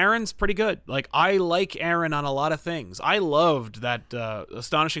because Aaron's pretty good. Like, I like Aaron on a lot of things. I loved that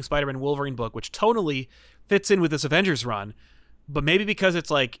Astonishing Spider-Man Wolverine book, which totally fits in with this Avengers run. But maybe because it's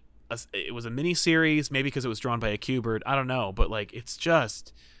like it was a mini series, maybe because it was drawn by a Kubert, I don't know. But like, it's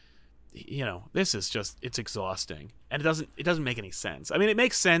just, you know, this is just, it's exhausting, and it doesn't make any sense. I mean, it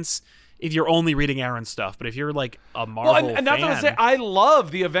makes sense if you're only reading Aaron stuff, but if you're like a Marvel fan, and that's what I say. I love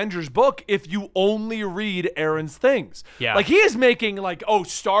the Avengers book if you only read Aaron's things. Yeah, like, he is making like, oh,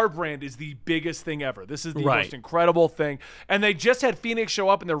 Starbrand is the biggest thing ever. This is the most incredible thing, and they just had Phoenix show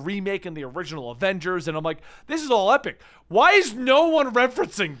up and they're remaking the original Avengers, and I'm like, this is all epic. Why is no one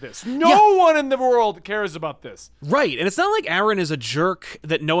referencing this? No one in the world cares about this. Right, and it's not like Aaron is a jerk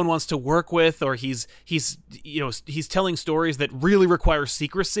that no one wants to work with, or he's telling stories that really require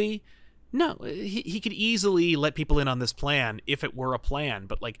secrecy. No, he could easily let people in on this plan if it were a plan,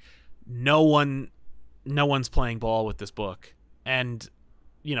 but like no one's playing ball with this book. And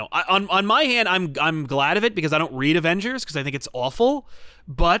on my hand, I'm glad of it because I don't read Avengers because I think it's awful,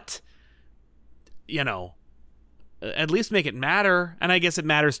 but at least make it matter. And I guess it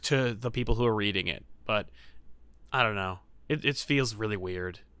matters to the people who are reading it, but I don't know. It feels really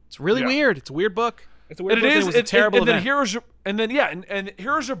weird. It's really weird. It's a weird book. It's a weird book. It was a terrible event. And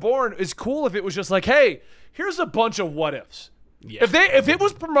Heroes Reborn is cool if it was just like, hey, here's a bunch of what ifs. Yeah. If it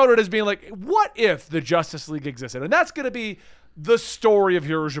was promoted as being like, what if the Justice League existed? And that's going to be the story of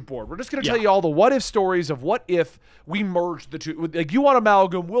Heroes Reborn. We're just going to tell you all the what if stories of what if we merged the two. Like, you want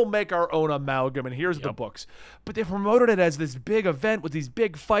amalgam, we'll make our own amalgam, and here's the books. But they promoted it as this big event with these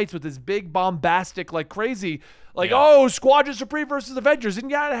big fights, with this big bombastic, like crazy, like, oh, Squadron Supreme versus Avengers.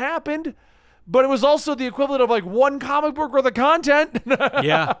 And yeah, it happened. But it was also the equivalent of like one comic book worth of content.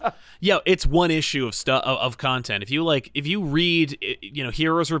 Yeah, it's one issue of content. If you read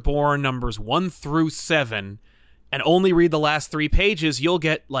Heroes Reborn numbers 1 through 7 and only read the last 3 pages, you'll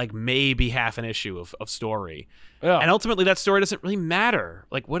get like maybe half an issue of story. Yeah. And ultimately that story doesn't really matter.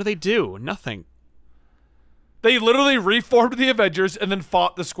 Like, what do they do? Nothing. They literally reformed the Avengers and then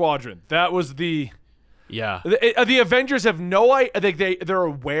fought the Squadron. That was the... Yeah. The Avengers have no idea. They're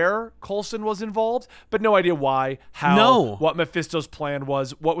aware Coulson was involved, but no idea why, how, what Mephisto's plan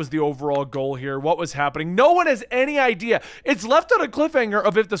was, what was the overall goal here, what was happening. No one has any idea. It's left on a cliffhanger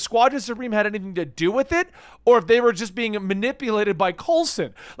of if the Squadron Supreme had anything to do with it or if they were just being manipulated by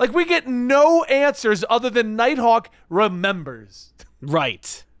Coulson. Like, we get no answers other than Nighthawk remembers.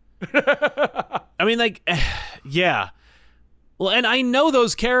 Right. I mean, like, yeah. Well, and I know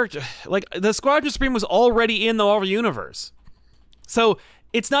those characters. Like, the Squadron Supreme was already in the Marvel Universe. So,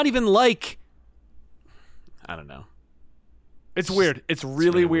 it's not even like... I don't know. It's weird. It's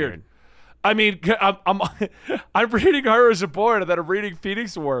really weird. I mean, I'm reading Heroes Reborn, and then I'm reading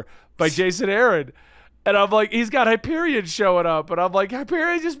Phoenix War by Jason Aaron. And I'm like, he's got Hyperion showing up. And I'm like,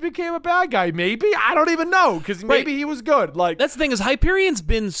 Hyperion just became a bad guy. Maybe? I don't even know, because maybe he was good. Like, that's the thing, is Hyperion's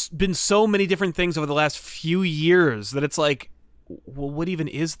been so many different things over the last few years that it's like... Well, what even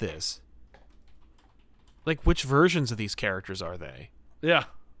is this? Like, which versions of these characters are they? Yeah.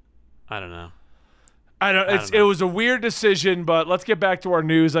 I don't know. It was a weird decision, but let's get back to our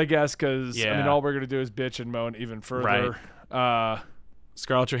news, I guess, because, I mean, all we're going to do is bitch and moan even further. Right.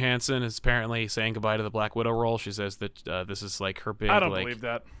 Scarlett Johansson is apparently saying goodbye to the Black Widow role. She says that this is, like, her big, I don't believe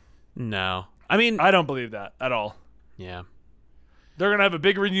that. No. I mean... I don't believe that at all. Yeah. They're going to have a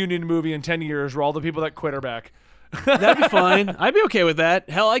big reunion movie in 10 years where all the people that quit are back. That'd be fine. I'd be okay with that.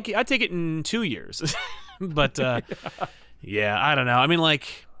 Hell, I'd take it in 2 years. But, yeah, I don't know. I mean,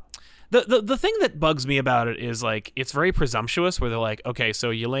 like, the thing that bugs me about it is, like, it's very presumptuous where they're like, okay, so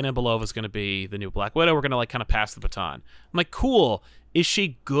Yelena Belova's going to be the new Black Widow. We're going to, like, kind of pass the baton. I'm like, cool. Is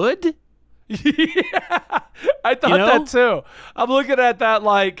she good? Yeah, I thought that too. I'm looking at that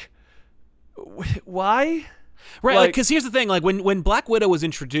like, why? Right, like, because here's the thing. Like, when Black Widow was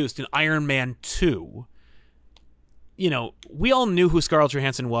introduced in Iron Man 2... we all knew who Scarlett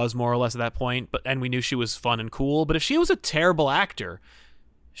Johansson was more or less at that point, and we knew she was fun and cool. But if she was a terrible actor,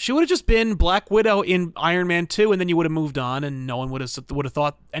 she would have just been Black Widow in Iron Man 2, and then you would have moved on, and no one would have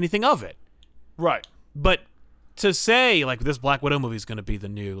thought anything of it. Right. But to say like this Black Widow movie is going to be the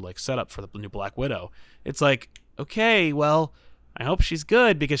new like setup for the new Black Widow, it's like, okay, well, I hope she's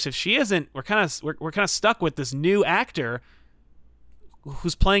good, because if she isn't, we're kind of stuck with this new actor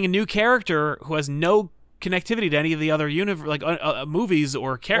who's playing a new character who has no connectivity to any of the other movies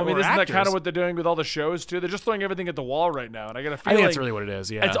or characters. Well, I mean, isn't that kind of what they're doing with all the shows too? They're just throwing everything at the wall right now, and I got a feeling. I think that's really what it is.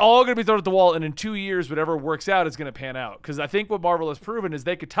 Yeah, it's all going to be thrown at the wall, and in 2 years, whatever works out is going to pan out. Because I think what Marvel has proven is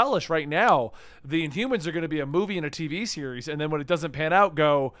they could tell us right now the Inhumans are going to be a movie and a TV series, and then when it doesn't pan out,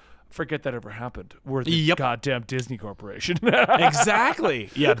 go, forget that ever happened. We're the goddamn Disney Corporation.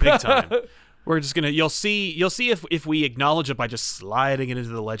 Exactly. Yeah, big time. We're just gonna. You'll see if we acknowledge it by just sliding it into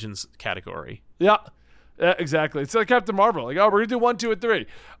the Legends category. Yeah. Yeah, exactly. It's like Captain Marvel. Like, oh, we're going to do 1, 2, and 3.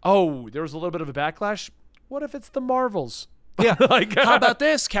 Oh, there was a little bit of a backlash. What if it's the Marvels? Yeah. Like, how about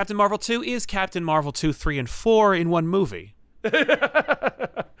this? Captain Marvel 2 is Captain Marvel 2, 3, and 4 in one movie.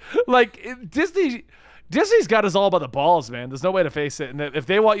 Like, Disney's got us all by the balls, man. There's no way to face it. And if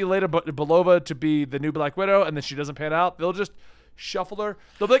they want Yelena Belova to be the new Black Widow and then she doesn't pan out, they'll just shuffle her.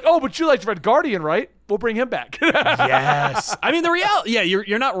 They'll be like, oh, but you liked Red Guardian, right? We'll bring him back. Yes. I mean, the reality, yeah,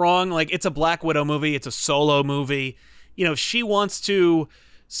 you're not wrong. Like, it's a Black Widow movie. It's a solo movie. you know, if she wants to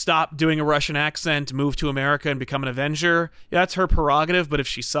stop doing a Russian accent, move to America, and become an Avenger, yeah, that's her prerogative. But if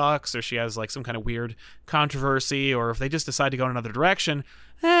she sucks, or she has like some kind of weird controversy, or if they just decide to go in another direction,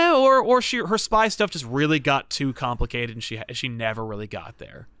 or her spy stuff just really got too complicated, and she never really got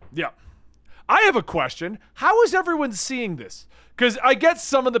there. Yeah. I have a question. How is everyone seeing this? Because I get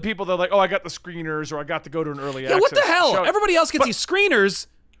some of the people that are like, oh, I got the screeners, or I got to go to an early access. Yeah, what the hell? show. Everybody else gets these screeners.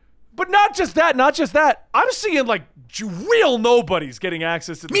 But not just that. I'm seeing like real nobodies getting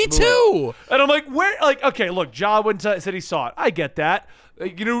access to this Me movie. too. And I'm like, where? Like, okay, look, Ja said he saw it. I get that.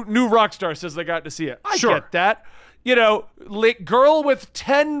 You know, new Rockstar says they got to see it. I get that. You know, like, girl with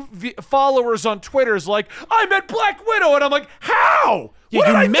 10 followers on Twitter is like, I met Black Widow, and I'm like, how? What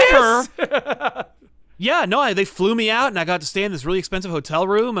did I miss? Yeah, no, they flew me out, and I got to stay in this really expensive hotel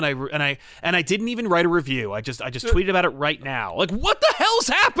room, and I didn't even write a review. I just tweeted about it right now. Like, what the hell's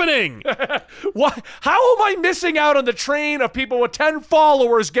happening? What? How am I missing out on the train of people with 10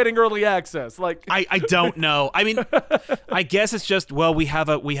 followers getting early access? Like, I don't know. I mean, I guess it's just, well, we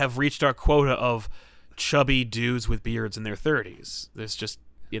have reached our quota of chubby dudes with beards in their 30s. There's just,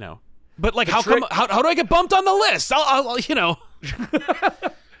 you know. But like, how do I get bumped on the list? I'll you know.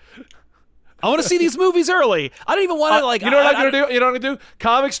 I want to see these movies early. I don't even want to like. You know what I'm gonna do? You know what I'm gonna do?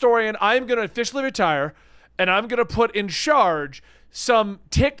 Comic Storian. I'm gonna officially retire, and I'm gonna put in charge some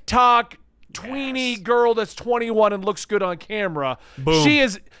TikTok tweeny girl that's 21 and looks good on camera. Boom.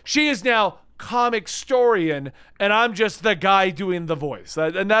 She is now Comic Storian, and I'm just the guy doing the voice,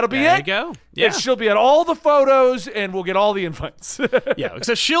 and that'll be There it. you go. Yeah. And she'll be at all the photos, and we'll get all the invites. Yeah,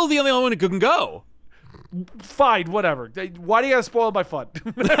 except she'll the only one who can go. Fine, whatever. Why do you gotta spoil my fun?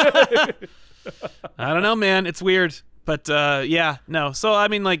 I don't know, man. It's weird, but yeah, no. So I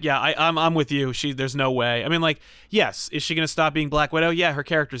mean, like, yeah, I'm with you. There's no way. I mean, like, yes, is she gonna stop being Black Widow? Yeah, her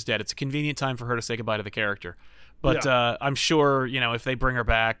character's dead. It's a convenient time for her to say goodbye to the character. But I'm sure, you know, if they bring her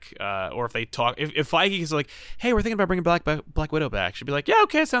back, or if they talk, if Feige is like, hey, we're thinking about bringing Black Widow back, she'd be like, yeah,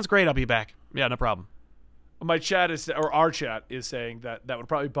 okay, sounds great. I'll be back. Yeah, no problem. My chat our chat is saying that would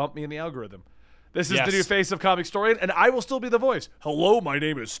probably bump me in the algorithm. This is the new face of Comic Storian, and I will still be the voice. Hello, my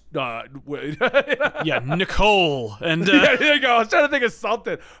name is... yeah, Nicole. And yeah, there you go. I was trying to think of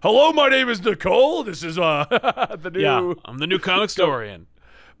something. Hello, my name is Nicole. This is the new... Yeah, I'm the new Comic Storian.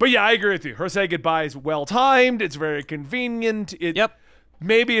 But yeah, I agree with you. Her saying goodbye is well-timed. It's very convenient. Yep.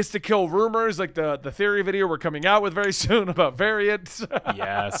 Maybe it's to kill rumors, like the theory video we're coming out with very soon about variants.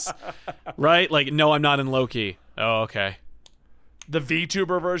 Yes. Right? Like, no, I'm not in Loki. Oh, okay. The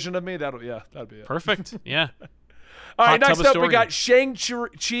VTuber version of me, that'll be it. Perfect. Yeah. All right, next up we got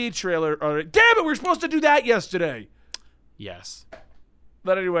Shang-Chi trailer. All right. Damn it, we were supposed to do that yesterday. Yes.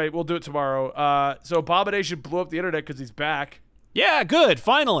 But anyway, we'll do it tomorrow. So Abomination blew up the internet because he's back. Yeah, good.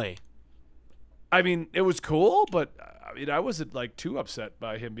 Finally. I mean, it was cool, but I mean, I wasn't like too upset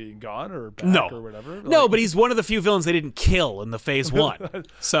by him being gone or back or whatever. No, but he's one of the few villains they didn't kill in the Phase 1.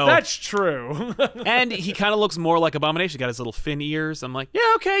 So that's true. And he kind of looks more like Abomination. He's got his little fin ears. I'm like,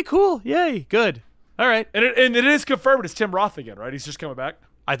 yeah, okay, cool. Yay, good. All right. And it is confirmed it's Tim Roth again, right? He's just coming back?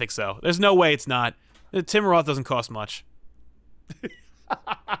 I think so. There's no way it's not. Tim Roth doesn't cost much.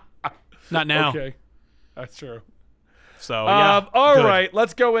 Not now. Okay. That's true. So, yeah. All right,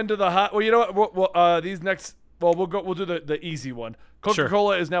 let's go into the hot... Well, you know what? These next... Well, we'll do the easy one.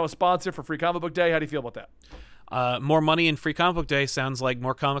 Coca-Cola is now a sponsor for Free Comic Book Day. How do you feel about that? More money in Free Comic Book Day sounds like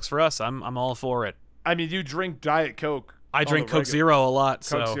more comics for us. I'm all for it. I mean, you drink Diet Coke. I drink Coke Zero a lot.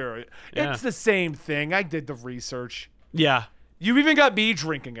 Coke so. Zero. Yeah. It's the same thing. I did the research. Yeah. You even got me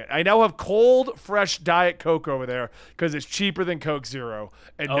drinking it. I now have cold, fresh Diet Coke over there because it's cheaper than Coke Zero,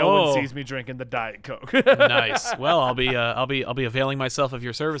 and no one sees me drinking the Diet Coke. Nice. Well, I'll be availing myself of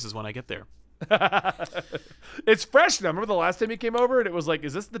your services when I get there. It's fresh now. Remember the last time you came over and it was like,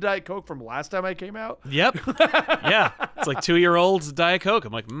 is this the Diet Coke from last time I came out? Yep. Yeah. It's like 2-year-old Diet Coke.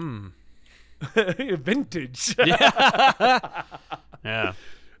 I'm like, Vintage. Yeah. Yeah.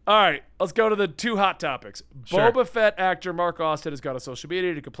 All right, let's go to the two hot topics. Sure. Boba Fett actor Mark Austin has gone on social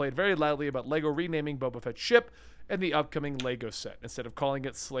media to complain very loudly about LEGO renaming Boba Fett's ship and the upcoming LEGO set. Instead of calling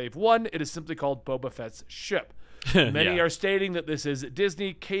it Slave One, it is simply called Boba Fett's ship. Many are stating that this is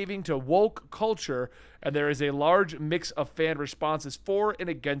Disney caving to woke culture, and there is a large mix of fan responses for and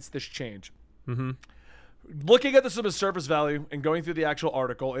against this change. Mm-hmm. Looking at this from a surface value and going through the actual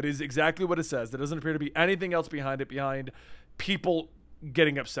article, it is exactly what it says. There doesn't appear to be anything else behind it, behind people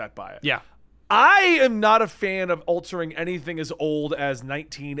getting upset by it. Yeah. I am not a fan of altering anything as old as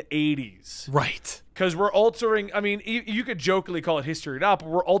 1980s. Right. Because we're altering, I mean, you could jokingly call it history now, but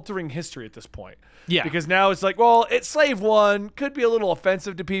we're altering history at this point. Yeah. Because now it's like, well, it's Slave One, could be a little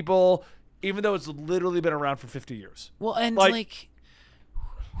offensive to people. even though it's literally been around for 50 years. Well, and like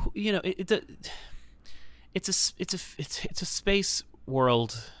you know, it's a space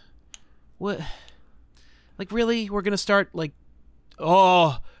world. What? Like, really? We're gonna start like,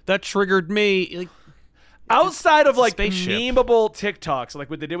 oh, that triggered me. Like, outside of like spaceship. memeable TikToks, like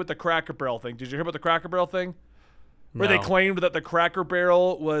what they did with the Cracker Barrel thing. Did you hear about the Cracker Barrel thing? Where they No. claimed that the Cracker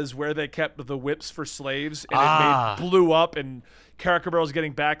Barrel was where they kept the whips for slaves, and it blew up, and Cracker Barrel's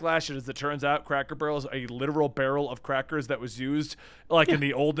getting backlash. And as it turns out, Cracker Barrel is a literal barrel of crackers that was used like in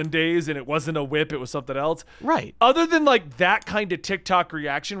the olden days, and it wasn't a whip, it was something else. Right. Other than like that kind of TikTok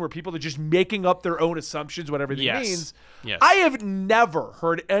reaction where people are just making up their own assumptions, what everything Yes. means, Yes. I have never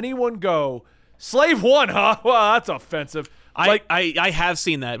heard anyone go, Slave One, huh? Well, that's offensive. I have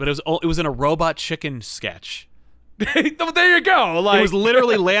seen that, but it was in a Robot Chicken sketch. There you go. Like, It was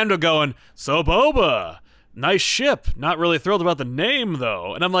literally Lando going, "So Boba, nice ship. Not really thrilled about the name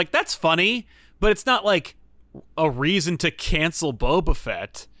though." And I'm like, "That's funny, but it's not like a reason to cancel Boba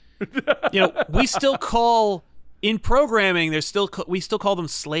Fett." You know, we still call in programming. We still call them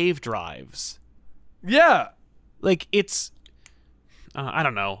slave drives. yeah. Like it's, I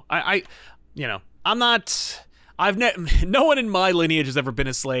don't know. You know, I'm not. No one in my lineage has ever been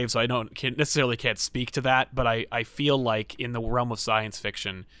a slave, so I can't speak to that. But I feel like in the realm of science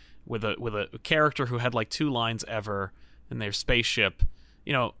fiction, with a character who had like 2 lines ever in their spaceship,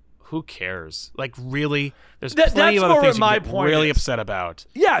 you know, who cares? Like, really, there's plenty of that's other more things what you my get point really is. upset about.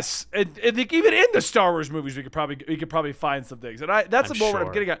 Yes, and like, even in the Star Wars movies, we could probably find some things, and that's I'm the moment I'm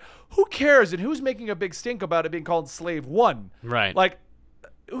sure. getting at. Who cares, and who's making a big stink about it being called Slave One? Right. Like,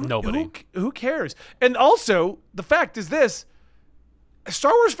 Nobody. Who cares? And also, the fact is this: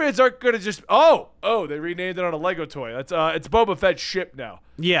 Star Wars fans aren't going to just they renamed it on a Lego toy. That's it's Boba Fett's ship now.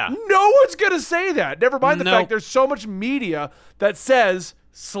 Yeah. No one's going to say that. Never mind the No. fact there's so much media that says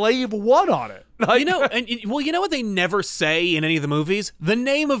Slave One on it. Like, You know, you know what they never say in any of the movies? The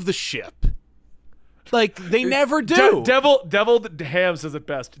name of the ship. Like, they never do. Devil Ham says it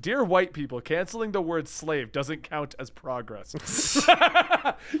best. Dear white people, canceling the word slave doesn't count as progress.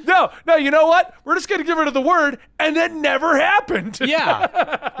 No, you know what? We're just going to get rid of the word, and that never happened.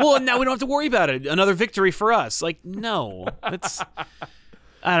 Yeah. Well, now we don't have to worry about it. Another victory for us. Like, no. It's,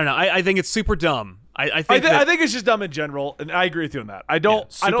 I don't know. I think it's super dumb. I think it's just dumb in general, and I agree with you on that. I don't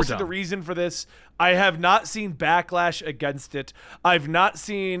see super the dumb. reason for this. I have not seen backlash against it. I've not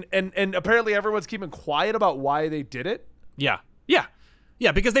seen, and apparently everyone's keeping quiet about why they did it. Yeah,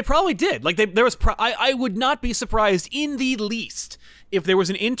 because they probably did. Like, I would not be surprised in the least if there was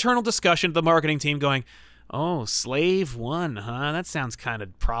an internal discussion of the marketing team going, "Oh, Slave One, huh? That sounds kind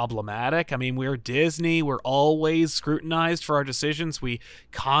of problematic. I mean, we're Disney. We're always scrutinized for our decisions. We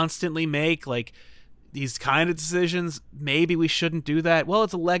constantly make, like, these kind of decisions. Maybe we shouldn't do that. Well,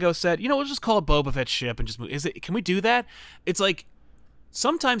 it's a Lego set. You know, we'll just call it Boba Fett's ship and just move. Can we do that?" It's like,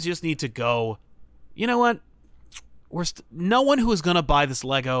 sometimes you just need to go, you know what? No one who is going to buy this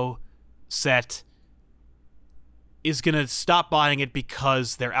Lego set is going to stop buying it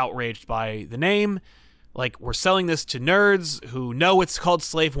because they're outraged by the name. Like, we're selling this to nerds who know it's called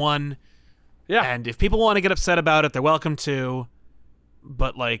Slave One. Yeah. And if people want to get upset about it, they're welcome to.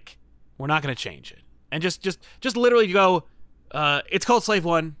 But, like, we're not going to change it. And just literally go, it's called Slave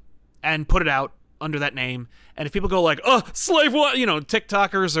One, and put it out under that name. And if people go like, "Oh, Slave One," you know,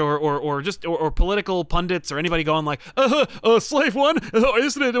 TikTokers or political pundits or anybody going like, Slave One,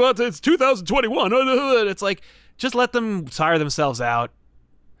 isn't it about, it's 2021? It's like, just let them tire themselves out.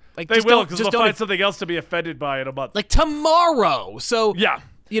 Like, They just will, don't- because just they'll don't- find something else to be offended by in a month. like tomorrow. So yeah.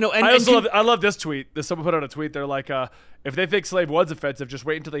 you know, and I love this tweet. Someone put out a tweet. They're like, if they think Slave One's offensive, just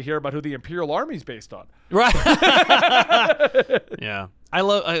wait until they hear about who the Imperial Army's based on. right. Yeah, I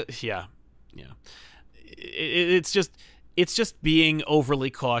love. Yeah. It's just being overly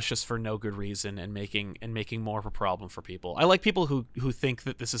cautious for no good reason and making more of a problem for people. I like people who think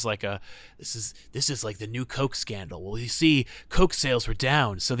that this is like this is like the new Coke scandal. Well, you see, Coke sales were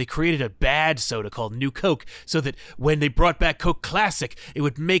down, so they created a bad soda called New Coke, so that when they brought back Coke Classic, it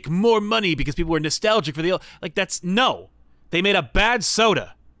would make more money because people were nostalgic for the old. Like, they made a bad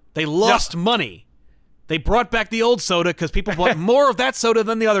soda. They lost money. They brought back the old soda because people bought more of that soda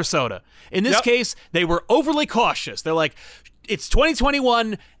than the other soda. In this case, they were overly cautious. They're like, it's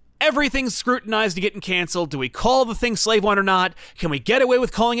 2021. Everything's scrutinized to getting canceled. Do we call the thing Slave One or not? Can we get away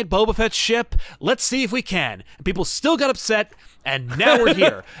with calling it Boba Fett's ship? Let's see if we can. And people still got upset, and now we're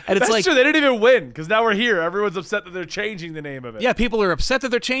here. And it's That's true. They didn't even win because now we're here. Everyone's upset that they're changing the name of it. Yeah, people are upset that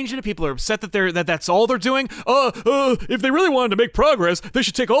they're changing it. People are upset that that's all they're doing. If they really wanted to make progress, they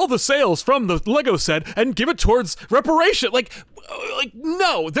should take all the sales from the Lego set and give it towards reparation. Like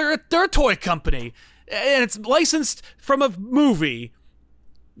no, they're a toy company, and it's licensed from a movie.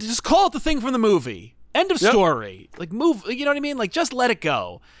 Just call it the thing from the movie. End of story. Like, move, you know what I mean? Like, just let it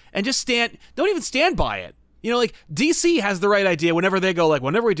go. And just don't even stand by it. You know, like, DC has the right idea whenever they go, like,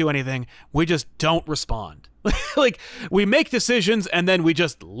 whenever we do anything, we just don't respond. Like, we make decisions and then we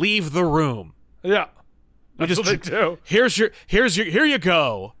just leave the room. Yeah. That's what they do. Here you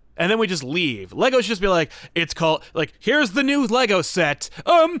go. And then we just leave. Lego should just be like, it's called, like, here's the new Lego set.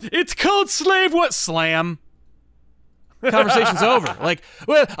 It's called Slave What? Slam. Conversation's over. Like,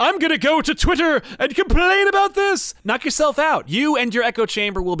 well, I'm gonna go to Twitter and complain about this. Knock yourself out. You and your echo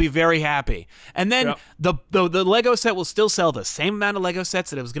chamber will be very happy. And then the Lego set will still sell the same amount of Lego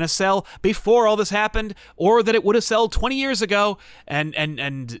sets that it was gonna sell before all this happened, or that it would have sold 20 years ago, and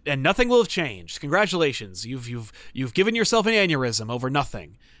nothing will have changed. Congratulations, you've given yourself an aneurysm over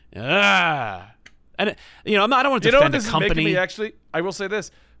nothing. And you know, I don't want to defend a company. Me, actually, I will say this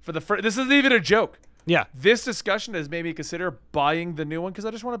for the first. This isn't even a joke. Yeah. This discussion has made me consider buying the new one because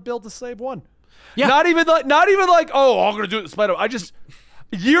I just want to build the Slave One. Yeah. Not even like, oh, I'm gonna do it despite it. I just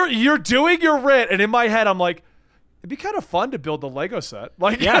you're doing your rant, and in my head I'm like, it'd be kind of fun to build the Lego set.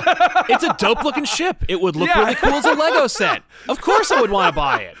 Like, yeah, it's a dope looking ship. It would look really cool as a Lego set. Of course I would want to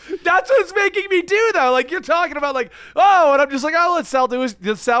buy it. That's what it's making me do though. Like, you're talking about like, oh, and I'm just like, oh, let's Sal do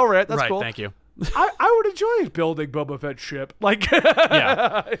his Sal rant. That's cool. Thank you. I would enjoy building Boba Fett's ship. Like,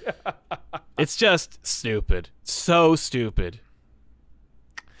 yeah. It's just stupid. So stupid.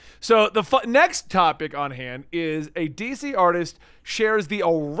 So the next topic on hand is a DC artist shares the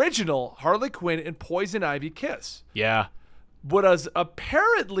original Harley Quinn and Poison Ivy kiss. Yeah. What is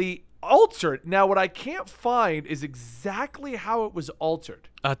apparently altered. Now, what I can't find is exactly how it was altered.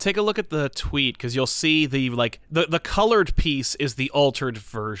 Take a look at the tweet because you'll see the colored piece is the altered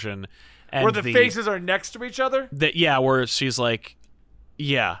version. And where the faces are next to each other? Where she's like,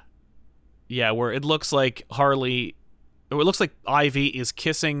 where it looks like Harley, or it looks like Ivy is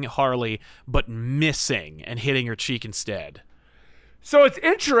kissing Harley, but missing and hitting her cheek instead. So it's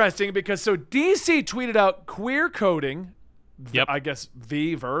interesting because DC tweeted out queer coding, I guess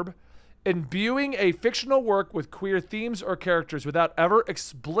verb, imbuing a fictional work with queer themes or characters without ever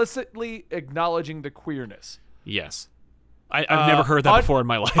explicitly acknowledging the queerness. Yes. I've never heard that before in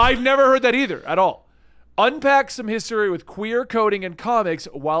my life. I've never heard that either at all. Unpack some history with queer coding in comics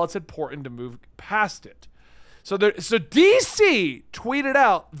while it's important to move past it. So DC tweeted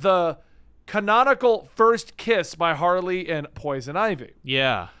out the canonical first kiss by Harley and Poison Ivy.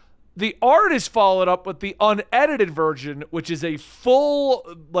 Yeah. The artist followed up with the unedited version, which is a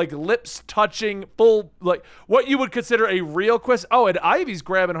full, like, lips touching, full, like, what you would consider a real kiss. Oh, and Ivy's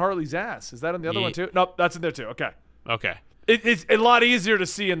grabbing Harley's ass. Is that in the other one too? Nope, that's in there too. Okay. Okay. It's a lot easier to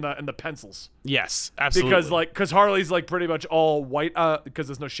see in the pencils. Yes, absolutely. Because Harley's like pretty much all white because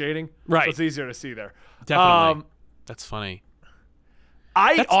there's no shading. Right. So it's easier to see there. Definitely. That's funny.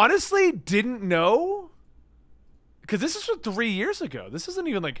 I honestly didn't know because this is from 3 years ago. This isn't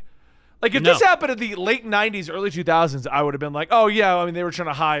even like if this happened in the late 90s, early 2000s, I would have been like, oh yeah, I mean they were trying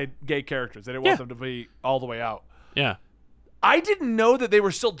to hide gay characters. They didn't want them to be all the way out. Yeah. I didn't know that they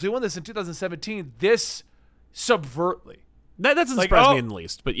were still doing this in 2017 this subvertly. That doesn't surprise me in the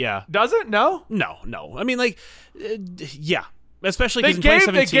least, but yeah. Does it? No? No. I mean, yeah. Especially because in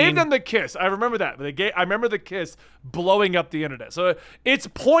 2017. They gave them the kiss. I remember that. I remember the kiss blowing up the internet. So its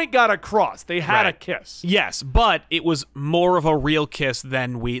point got across. They had a kiss. Yes, but it was more of a real kiss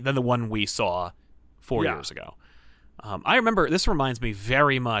than the one we saw 4 years ago. I remember, this reminds me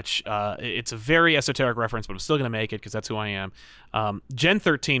very much, it's a very esoteric reference, but I'm still going to make it because that's who I am. Gen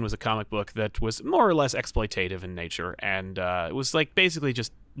 13 was a comic book that was more or less exploitative in nature, and it was like basically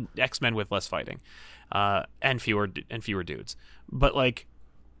just X-Men with less fighting and fewer dudes. But like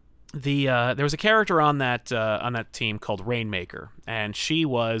there was a character on that team called Rainmaker, and she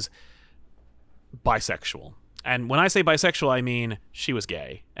was bisexual. And when I say bisexual, I mean she was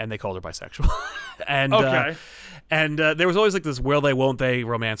gay, and they called her bisexual. And okay. And there was always like this will they won't they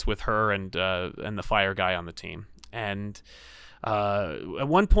romance with her and the fire guy on the team. And at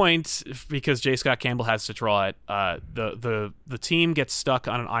one point, because J. Scott Campbell has to draw it, the team gets stuck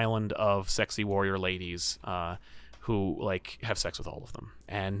on an island of sexy warrior ladies who like have sex with all of them.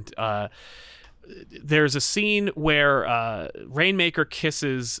 And there's a scene where Rainmaker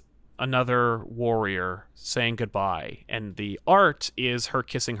kisses another warrior saying goodbye, and the art is her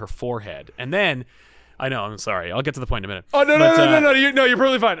kissing her forehead, and then. I know. I'm sorry. I'll get to the point in a minute. Oh no! You're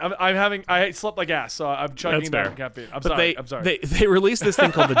perfectly fine. I slept like ass, so I'm chugging down caffeine. I'm sorry. They released this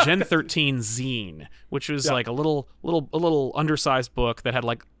thing called the Gen 13 Zine, which was like a little undersized book that had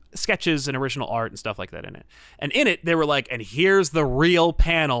like sketches and original art and stuff like that in it. And in it, they were like, and here's the real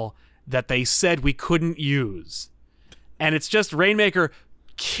panel that they said we couldn't use, and it's just Rainmaker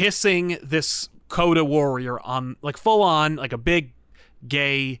kissing this Coda warrior on like full on like a big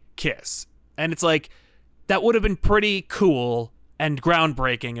gay kiss, and it's like. That would have been pretty cool and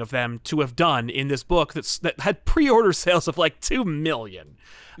groundbreaking of them to have done in this book that had pre-order sales of like 2 million.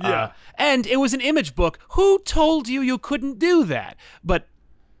 Yeah. And it was an image book. Who told you couldn't do that? But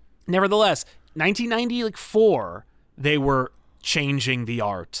nevertheless, 1994, they were changing the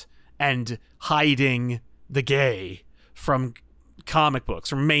art and hiding the gay from comic books,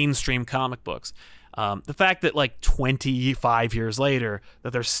 from mainstream comic books. The fact that like 25 years later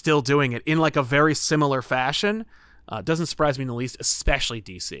that they're still doing it in like a very similar fashion doesn't surprise me in the least, especially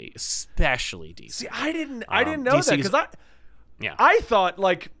DC. See, I didn't know that because I thought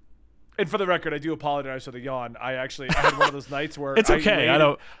like, and for the record, I do apologize for the yawn. I had one of those nights where it's okay.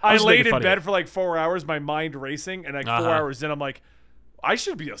 I laid in bed for like 4 hours, my mind racing, and like 4 hours in, I'm like, I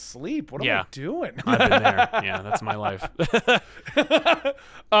should be asleep. What am I doing? I've been there. Yeah, that's my life.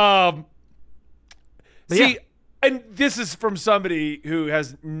 See, and this is from somebody who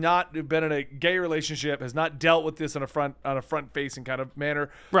has not been in a gay relationship, has not dealt with this on a front-facing kind of manner.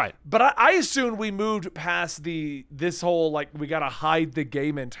 Right. But I assume we moved past this whole like we gotta hide the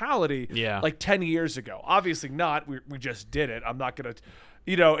gay mentality. Yeah. Like 10 years ago. Obviously not. We just did it. I'm not gonna.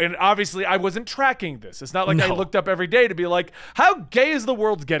 And obviously I wasn't tracking this. It's not like I looked up every day to be like, how gay is the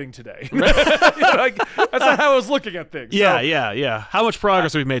world getting today? That's not how I was looking at things. Yeah. How much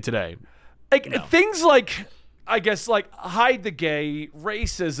progress have we made today? Things like, I guess, like hide the gay,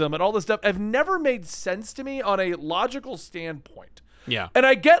 racism, and all this stuff have never made sense to me on a logical standpoint. Yeah. And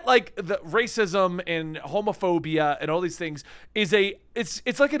I get like the racism and homophobia and all these things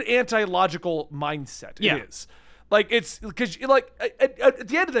it's like an anti-logical mindset. It is. Like it's because like at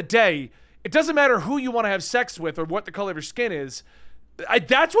the end of the day, it doesn't matter who you want to have sex with or what the color of your skin is.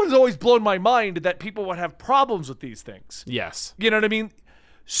 That's what has always blown my mind, that people would have problems with these things. Yes. You know what I mean?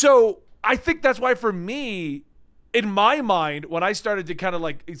 So I think that's why for me, in my mind, when I started to kind of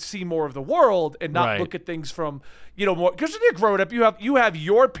like see more of the world and not look at things from, more, because when you're growing up, you have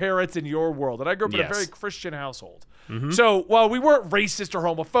your parents in your world. And I grew up in a very Christian household. Mm-hmm. So while we weren't racist or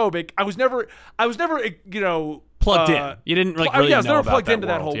homophobic, I was never, plugged in. You didn't like really I was know never about plugged that into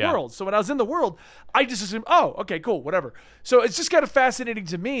that world, whole world. So when I was in the world, I just assumed, oh, okay, cool, whatever. So it's just kind of fascinating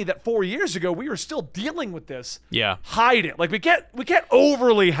to me that 4 years ago we were still dealing with this. Yeah. Hide it. Like we can't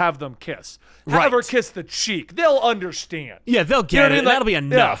overly have them kiss. Have her kiss the cheek. They'll understand. Yeah, they'll get it. Like, that'll be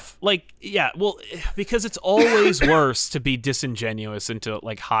enough. Yeah. Like, yeah, because it's always worse to be disingenuous and to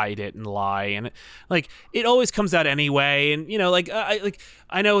like hide it and lie, and like it always comes out anyway. And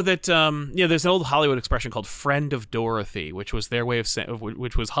I know that there's an old Hollywood expression called "friend of Dorothy," which was their way of saying,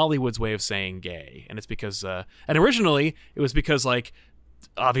 which was Hollywood's way of saying gay, and it's because and originally it was because like.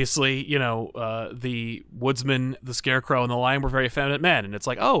 Obviously, the woodsman, the scarecrow, and the lion were very effeminate men. And it's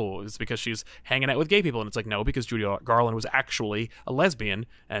like, oh, it's because she's hanging out with gay people. And it's like, no, because Judy Garland was actually a lesbian.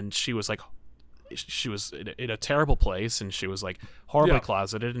 And she was like, she was in a terrible place. And she was like horribly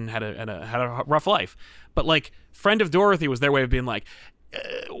closeted and had a rough life. But like, friend of Dorothy was their way of being like,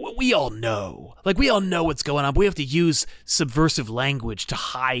 we all know. Like, we all know what's going on. But we have to use subversive language to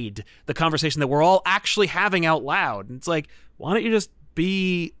hide the conversation that we're all actually having out loud. And it's like, why don't you just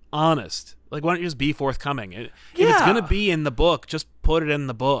be honest? Like, why don't you just be forthcoming? If it's going to be in the book, just put it in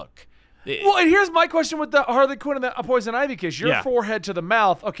the book. Well, and here's my question with the Harley Quinn and the Poison Ivy case. Your forehead to the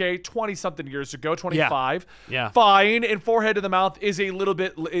mouth, okay, 20-something years ago, 25. Yeah. Fine, and forehead to the mouth is a little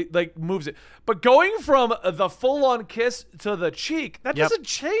bit, like, moves it. But going from the full-on kiss to the cheek, that doesn't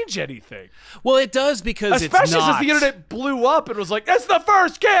change anything. Well, it does because especially since the internet blew up and was like, it's the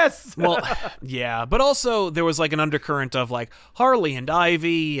first kiss! Well, yeah, but also there was, like, an undercurrent of, like, Harley and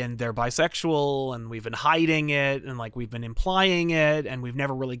Ivy, and they're bisexual, and we've been hiding it, and, like, we've been implying it, and we've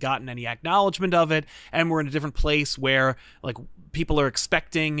never really gotten any acknowledgement of it, and we're in a different place where like people are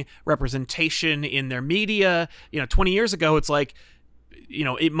expecting representation in their media. 20 years ago it's like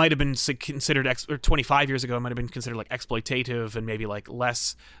it might have been considered or 25 years ago it might have been considered like exploitative and maybe like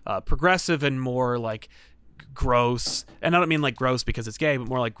less progressive and more like gross. And I don't mean like gross because it's gay, but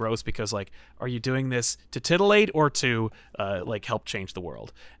more like gross because like, are you doing this to titillate or to like help change the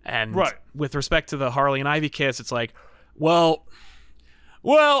world? And with respect to the Harley and Ivy kiss, it's like, well,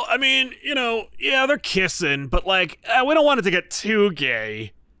 well, I mean, yeah, they're kissing, but like, we don't want it to get too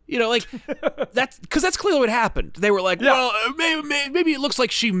gay. Like that's because that's clearly what happened. They were like, well, maybe it looks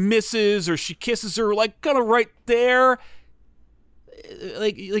like she misses or she kisses her like kind of right there.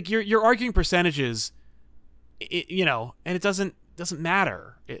 Like you're arguing percentages, and it doesn't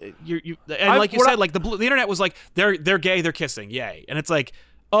matter. Like you said, like the internet was like they're gay, they're kissing, yay, and it's like,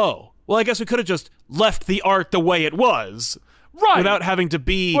 oh, well, I guess we could have just left the art the way it was, right, without having to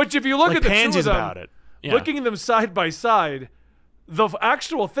be. But if you look at the two of them, about it, looking at them side by side, the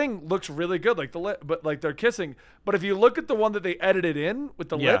actual thing looks really good, like but like they're kissing. But if you look at the one that they edited in with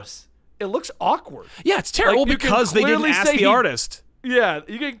the lips, it looks awkward. Yeah, it's terrible because they didn't ask the artist. Yeah,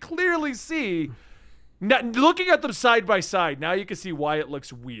 you can clearly see. Now, looking at them side by side, now you can see why it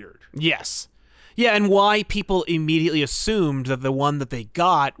looks weird. Yes. Yeah, and why people immediately assumed that the one that they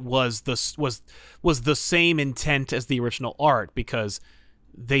got was the same intent as the original art, because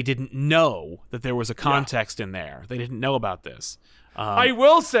they didn't know that there was a context in there. They didn't know about this. I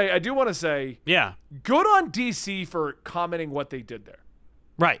do want to say, good on DC for commenting what they did there.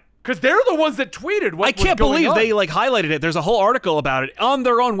 Right. Because they're the ones that tweeted what I can't believe they like highlighted it. There's a whole article about it on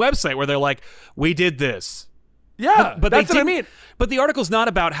their own website where they're like, we did this. Yeah, but that's what I mean. But the article's not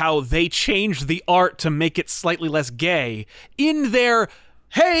about how they changed the art to make it slightly less gay in their,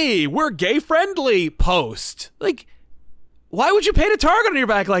 hey, we're gay friendly post. Like, why would you paint a target on your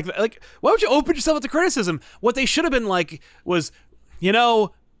back like that? Like, why would you open yourself up to criticism? What they should have been like was, we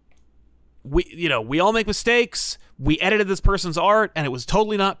all make mistakes. We edited this person's art and it was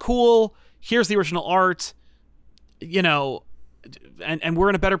totally not cool. Here's the original art, and we're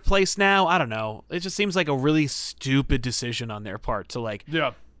in a better place now. I don't know. It just seems like a really stupid decision on their part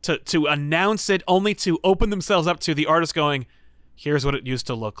to announce it only to open themselves up to the artist going, here's what it used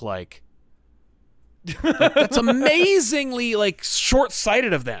to look like. That's amazingly like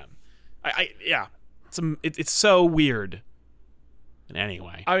short-sighted of them. It's so weird.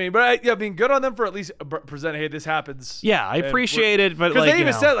 Anyway, good on them for at least presenting, hey, this happens. Yeah, I appreciate it, but because they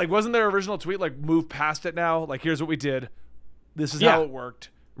even said, like, wasn't their original tweet like, move past it now? Like, here's what we did. This is how it worked.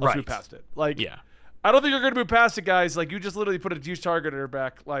 Let's move past it. Like, I don't think you're going to move past it, guys. Like, you just literally put a huge target on your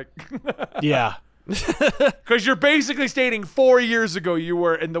back. Like, yeah. Because you're basically stating 4 years ago you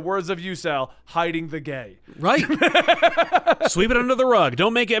were, in the words of you, Sal, hiding the gay. Right. Sweep it under the rug.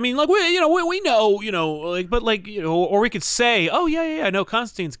 Don't make it. I mean, like, we know, like, but like, or we could say, oh yeah, no,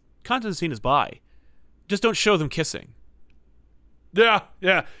 Constantine is bi. Just don't show them kissing. Yeah.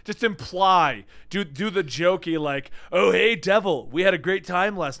 Just imply. Do the jokey like, oh, hey, devil, we had a great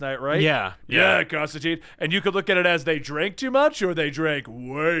time last night, right? Yeah, Constantine. And you could look at it as they drank too much or they drank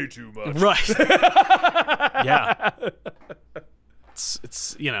way too much. Right. Yeah. It's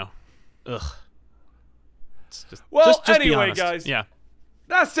ugh. It's just, just anyway, be guys. Yeah.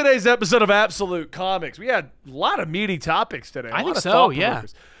 That's today's episode of Absolute Comics. We had a lot of meaty topics today. I think so, yeah.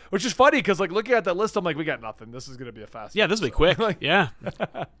 Which is funny because, like, looking at that list, I'm like, we got nothing. This is going to be a fast. Yeah, this will be quick. Yeah.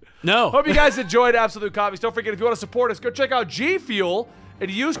 No. Hope you guys enjoyed Absolute Comics. Don't forget, if you want to support us, go check out G Fuel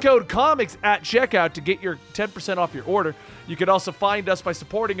and use code COMICS at checkout to get your 10% off your order. You can also find us by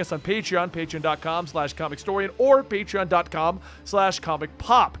supporting us on Patreon, patreon.com/comicstorian or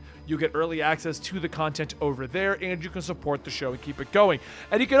patreon.com/comicpop. You get early access to the content over there, and you can support the show and keep it going.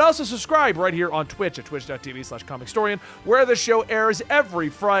 And you can also subscribe right here on Twitch at twitch.tv/comicstorian, where the show airs every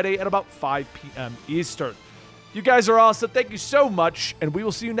Friday at about 5 p.m. Eastern. You guys are awesome. Thank you so much, and we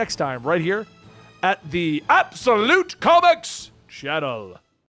will see you next time right here at the Absolute Comics channel.